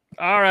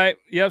 All right.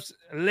 Yes,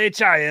 le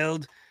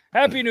child.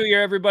 Happy New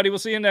Year, everybody. We'll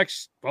see you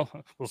next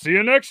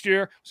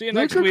year. See you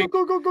next week.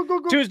 Go.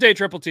 Tuesday,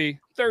 Triple T.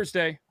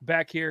 Thursday,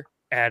 back here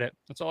at it.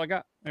 That's all I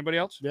got. Anybody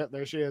else? Yeah,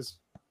 there she is.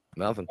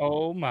 Nothing.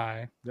 Oh,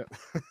 my. Yep.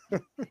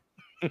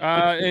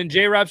 And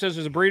J-Rob says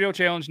there's a burrito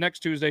challenge next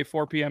Tuesday,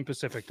 4 p.m.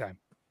 Pacific time.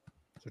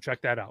 So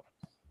check that out.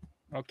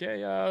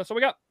 Okay, so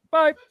we got.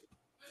 Bye.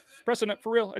 Pressing it for real.